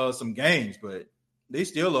some games, but they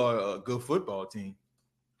still are a good football team.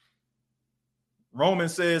 Roman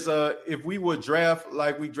says, if we would draft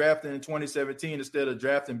like we drafted in 2017 instead of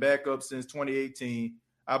drafting backups since 2018,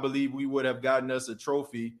 I believe we would have gotten us a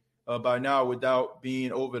trophy by now without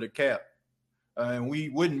being over the cap. And we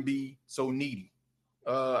wouldn't be so needy.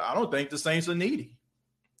 I don't think the Saints are needy.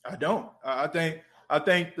 I don't. I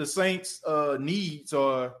think the Saints' needs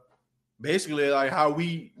are basically like how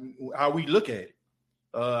we look at it.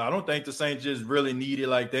 I don't think the Saints just really need it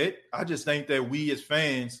like that. I just think that we as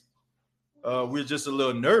fans, we're just a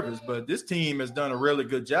little nervous. But this team has done a really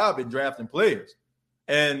good job in drafting players.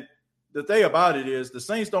 And the thing about it is the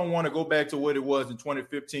Saints don't want to go back to what it was in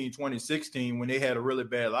 2015, 2016 when they had a really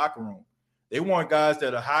bad locker room. They want guys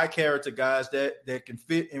that are high character guys that can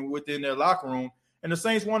fit in within their locker room. And the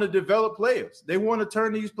Saints want to develop players. They want to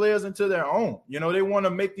turn these players into their own. You know, they want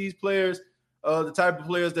to make these players the type of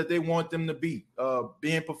players that they want them to be,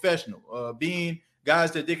 being professional, being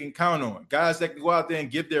guys that they can count on, guys that can go out there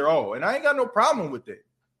and give their all. And I ain't got no problem with that.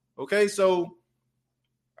 Okay, so,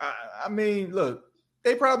 I mean, look,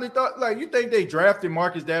 they probably thought, like, you think they drafted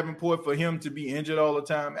Marcus Davenport for him to be injured all the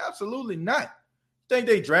time? Absolutely not. Think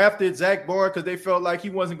they drafted Zach Barr because they felt like he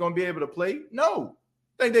wasn't going to be able to play? No.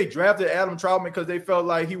 Think they drafted Adam Troutman because they felt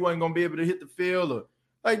like he wasn't going to be able to hit the field? Or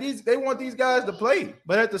like they want these guys to play.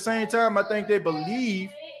 But at the same time, I think they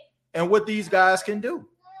believe in what these guys can do.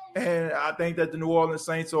 And I think that the New Orleans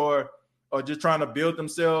Saints are just trying to build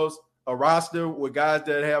themselves a roster with guys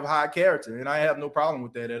that have high character. And I have no problem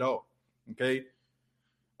with that at all. Okay.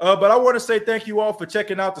 But I want to say thank you all for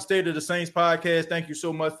checking out the State of the Saints podcast. Thank you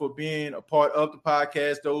so much for being a part of the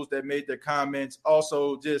podcast, those that made their comments.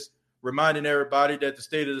 Also, just reminding everybody that the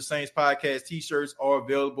State of the Saints podcast T-shirts are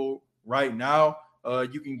available right now.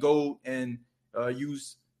 You can go and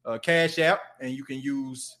use Cash App, and you can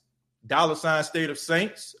use $ State of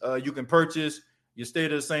Saints. You can purchase your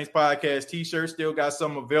State of the Saints podcast T-shirt. Still got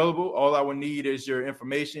some available. All I would need is your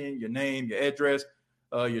information, your name, your address,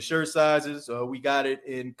 your shirt sizes. We got it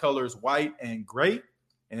in colors white and gray.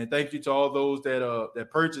 And thank you to all those that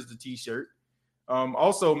purchased the T-shirt.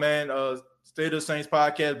 Also, man, State of the Saints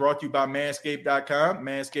podcast brought to you by Manscaped.com.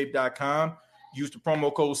 Manscaped.com. Use the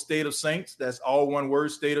promo code State of Saints. That's all one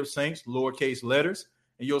word, State of Saints, lowercase letters.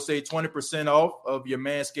 And you'll save 20% off of your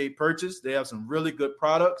Manscaped purchase. They have some really good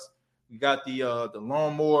products. We got the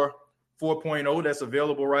Lawnmower 4.0 that's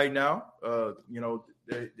available right now.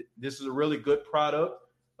 This is a really good product,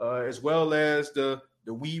 as well as the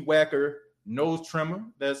Weed Whacker nose trimmer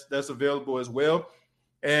that's available as well.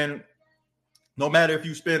 And no matter if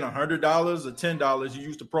you spend $100 or $10, you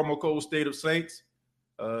use the promo code State of Saints,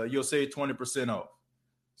 you'll save 20% off.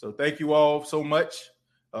 So thank you all so much.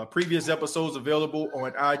 Previous episodes available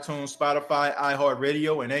on iTunes, Spotify,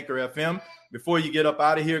 iHeartRadio, and Anchor FM. Before you get up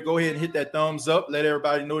out of here, go ahead and hit that thumbs up. Let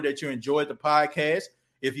everybody know that you enjoyed the podcast.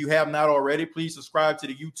 If you have not already, please subscribe to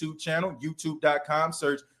the YouTube channel, youtube.com,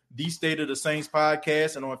 search The State of the Saints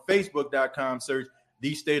Podcast, and on facebook.com, search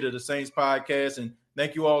The State of the Saints Podcast. And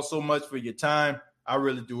thank you all so much for your time. I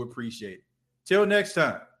really do appreciate it. Till next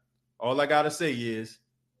time, all I got to say is,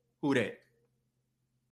 who dat?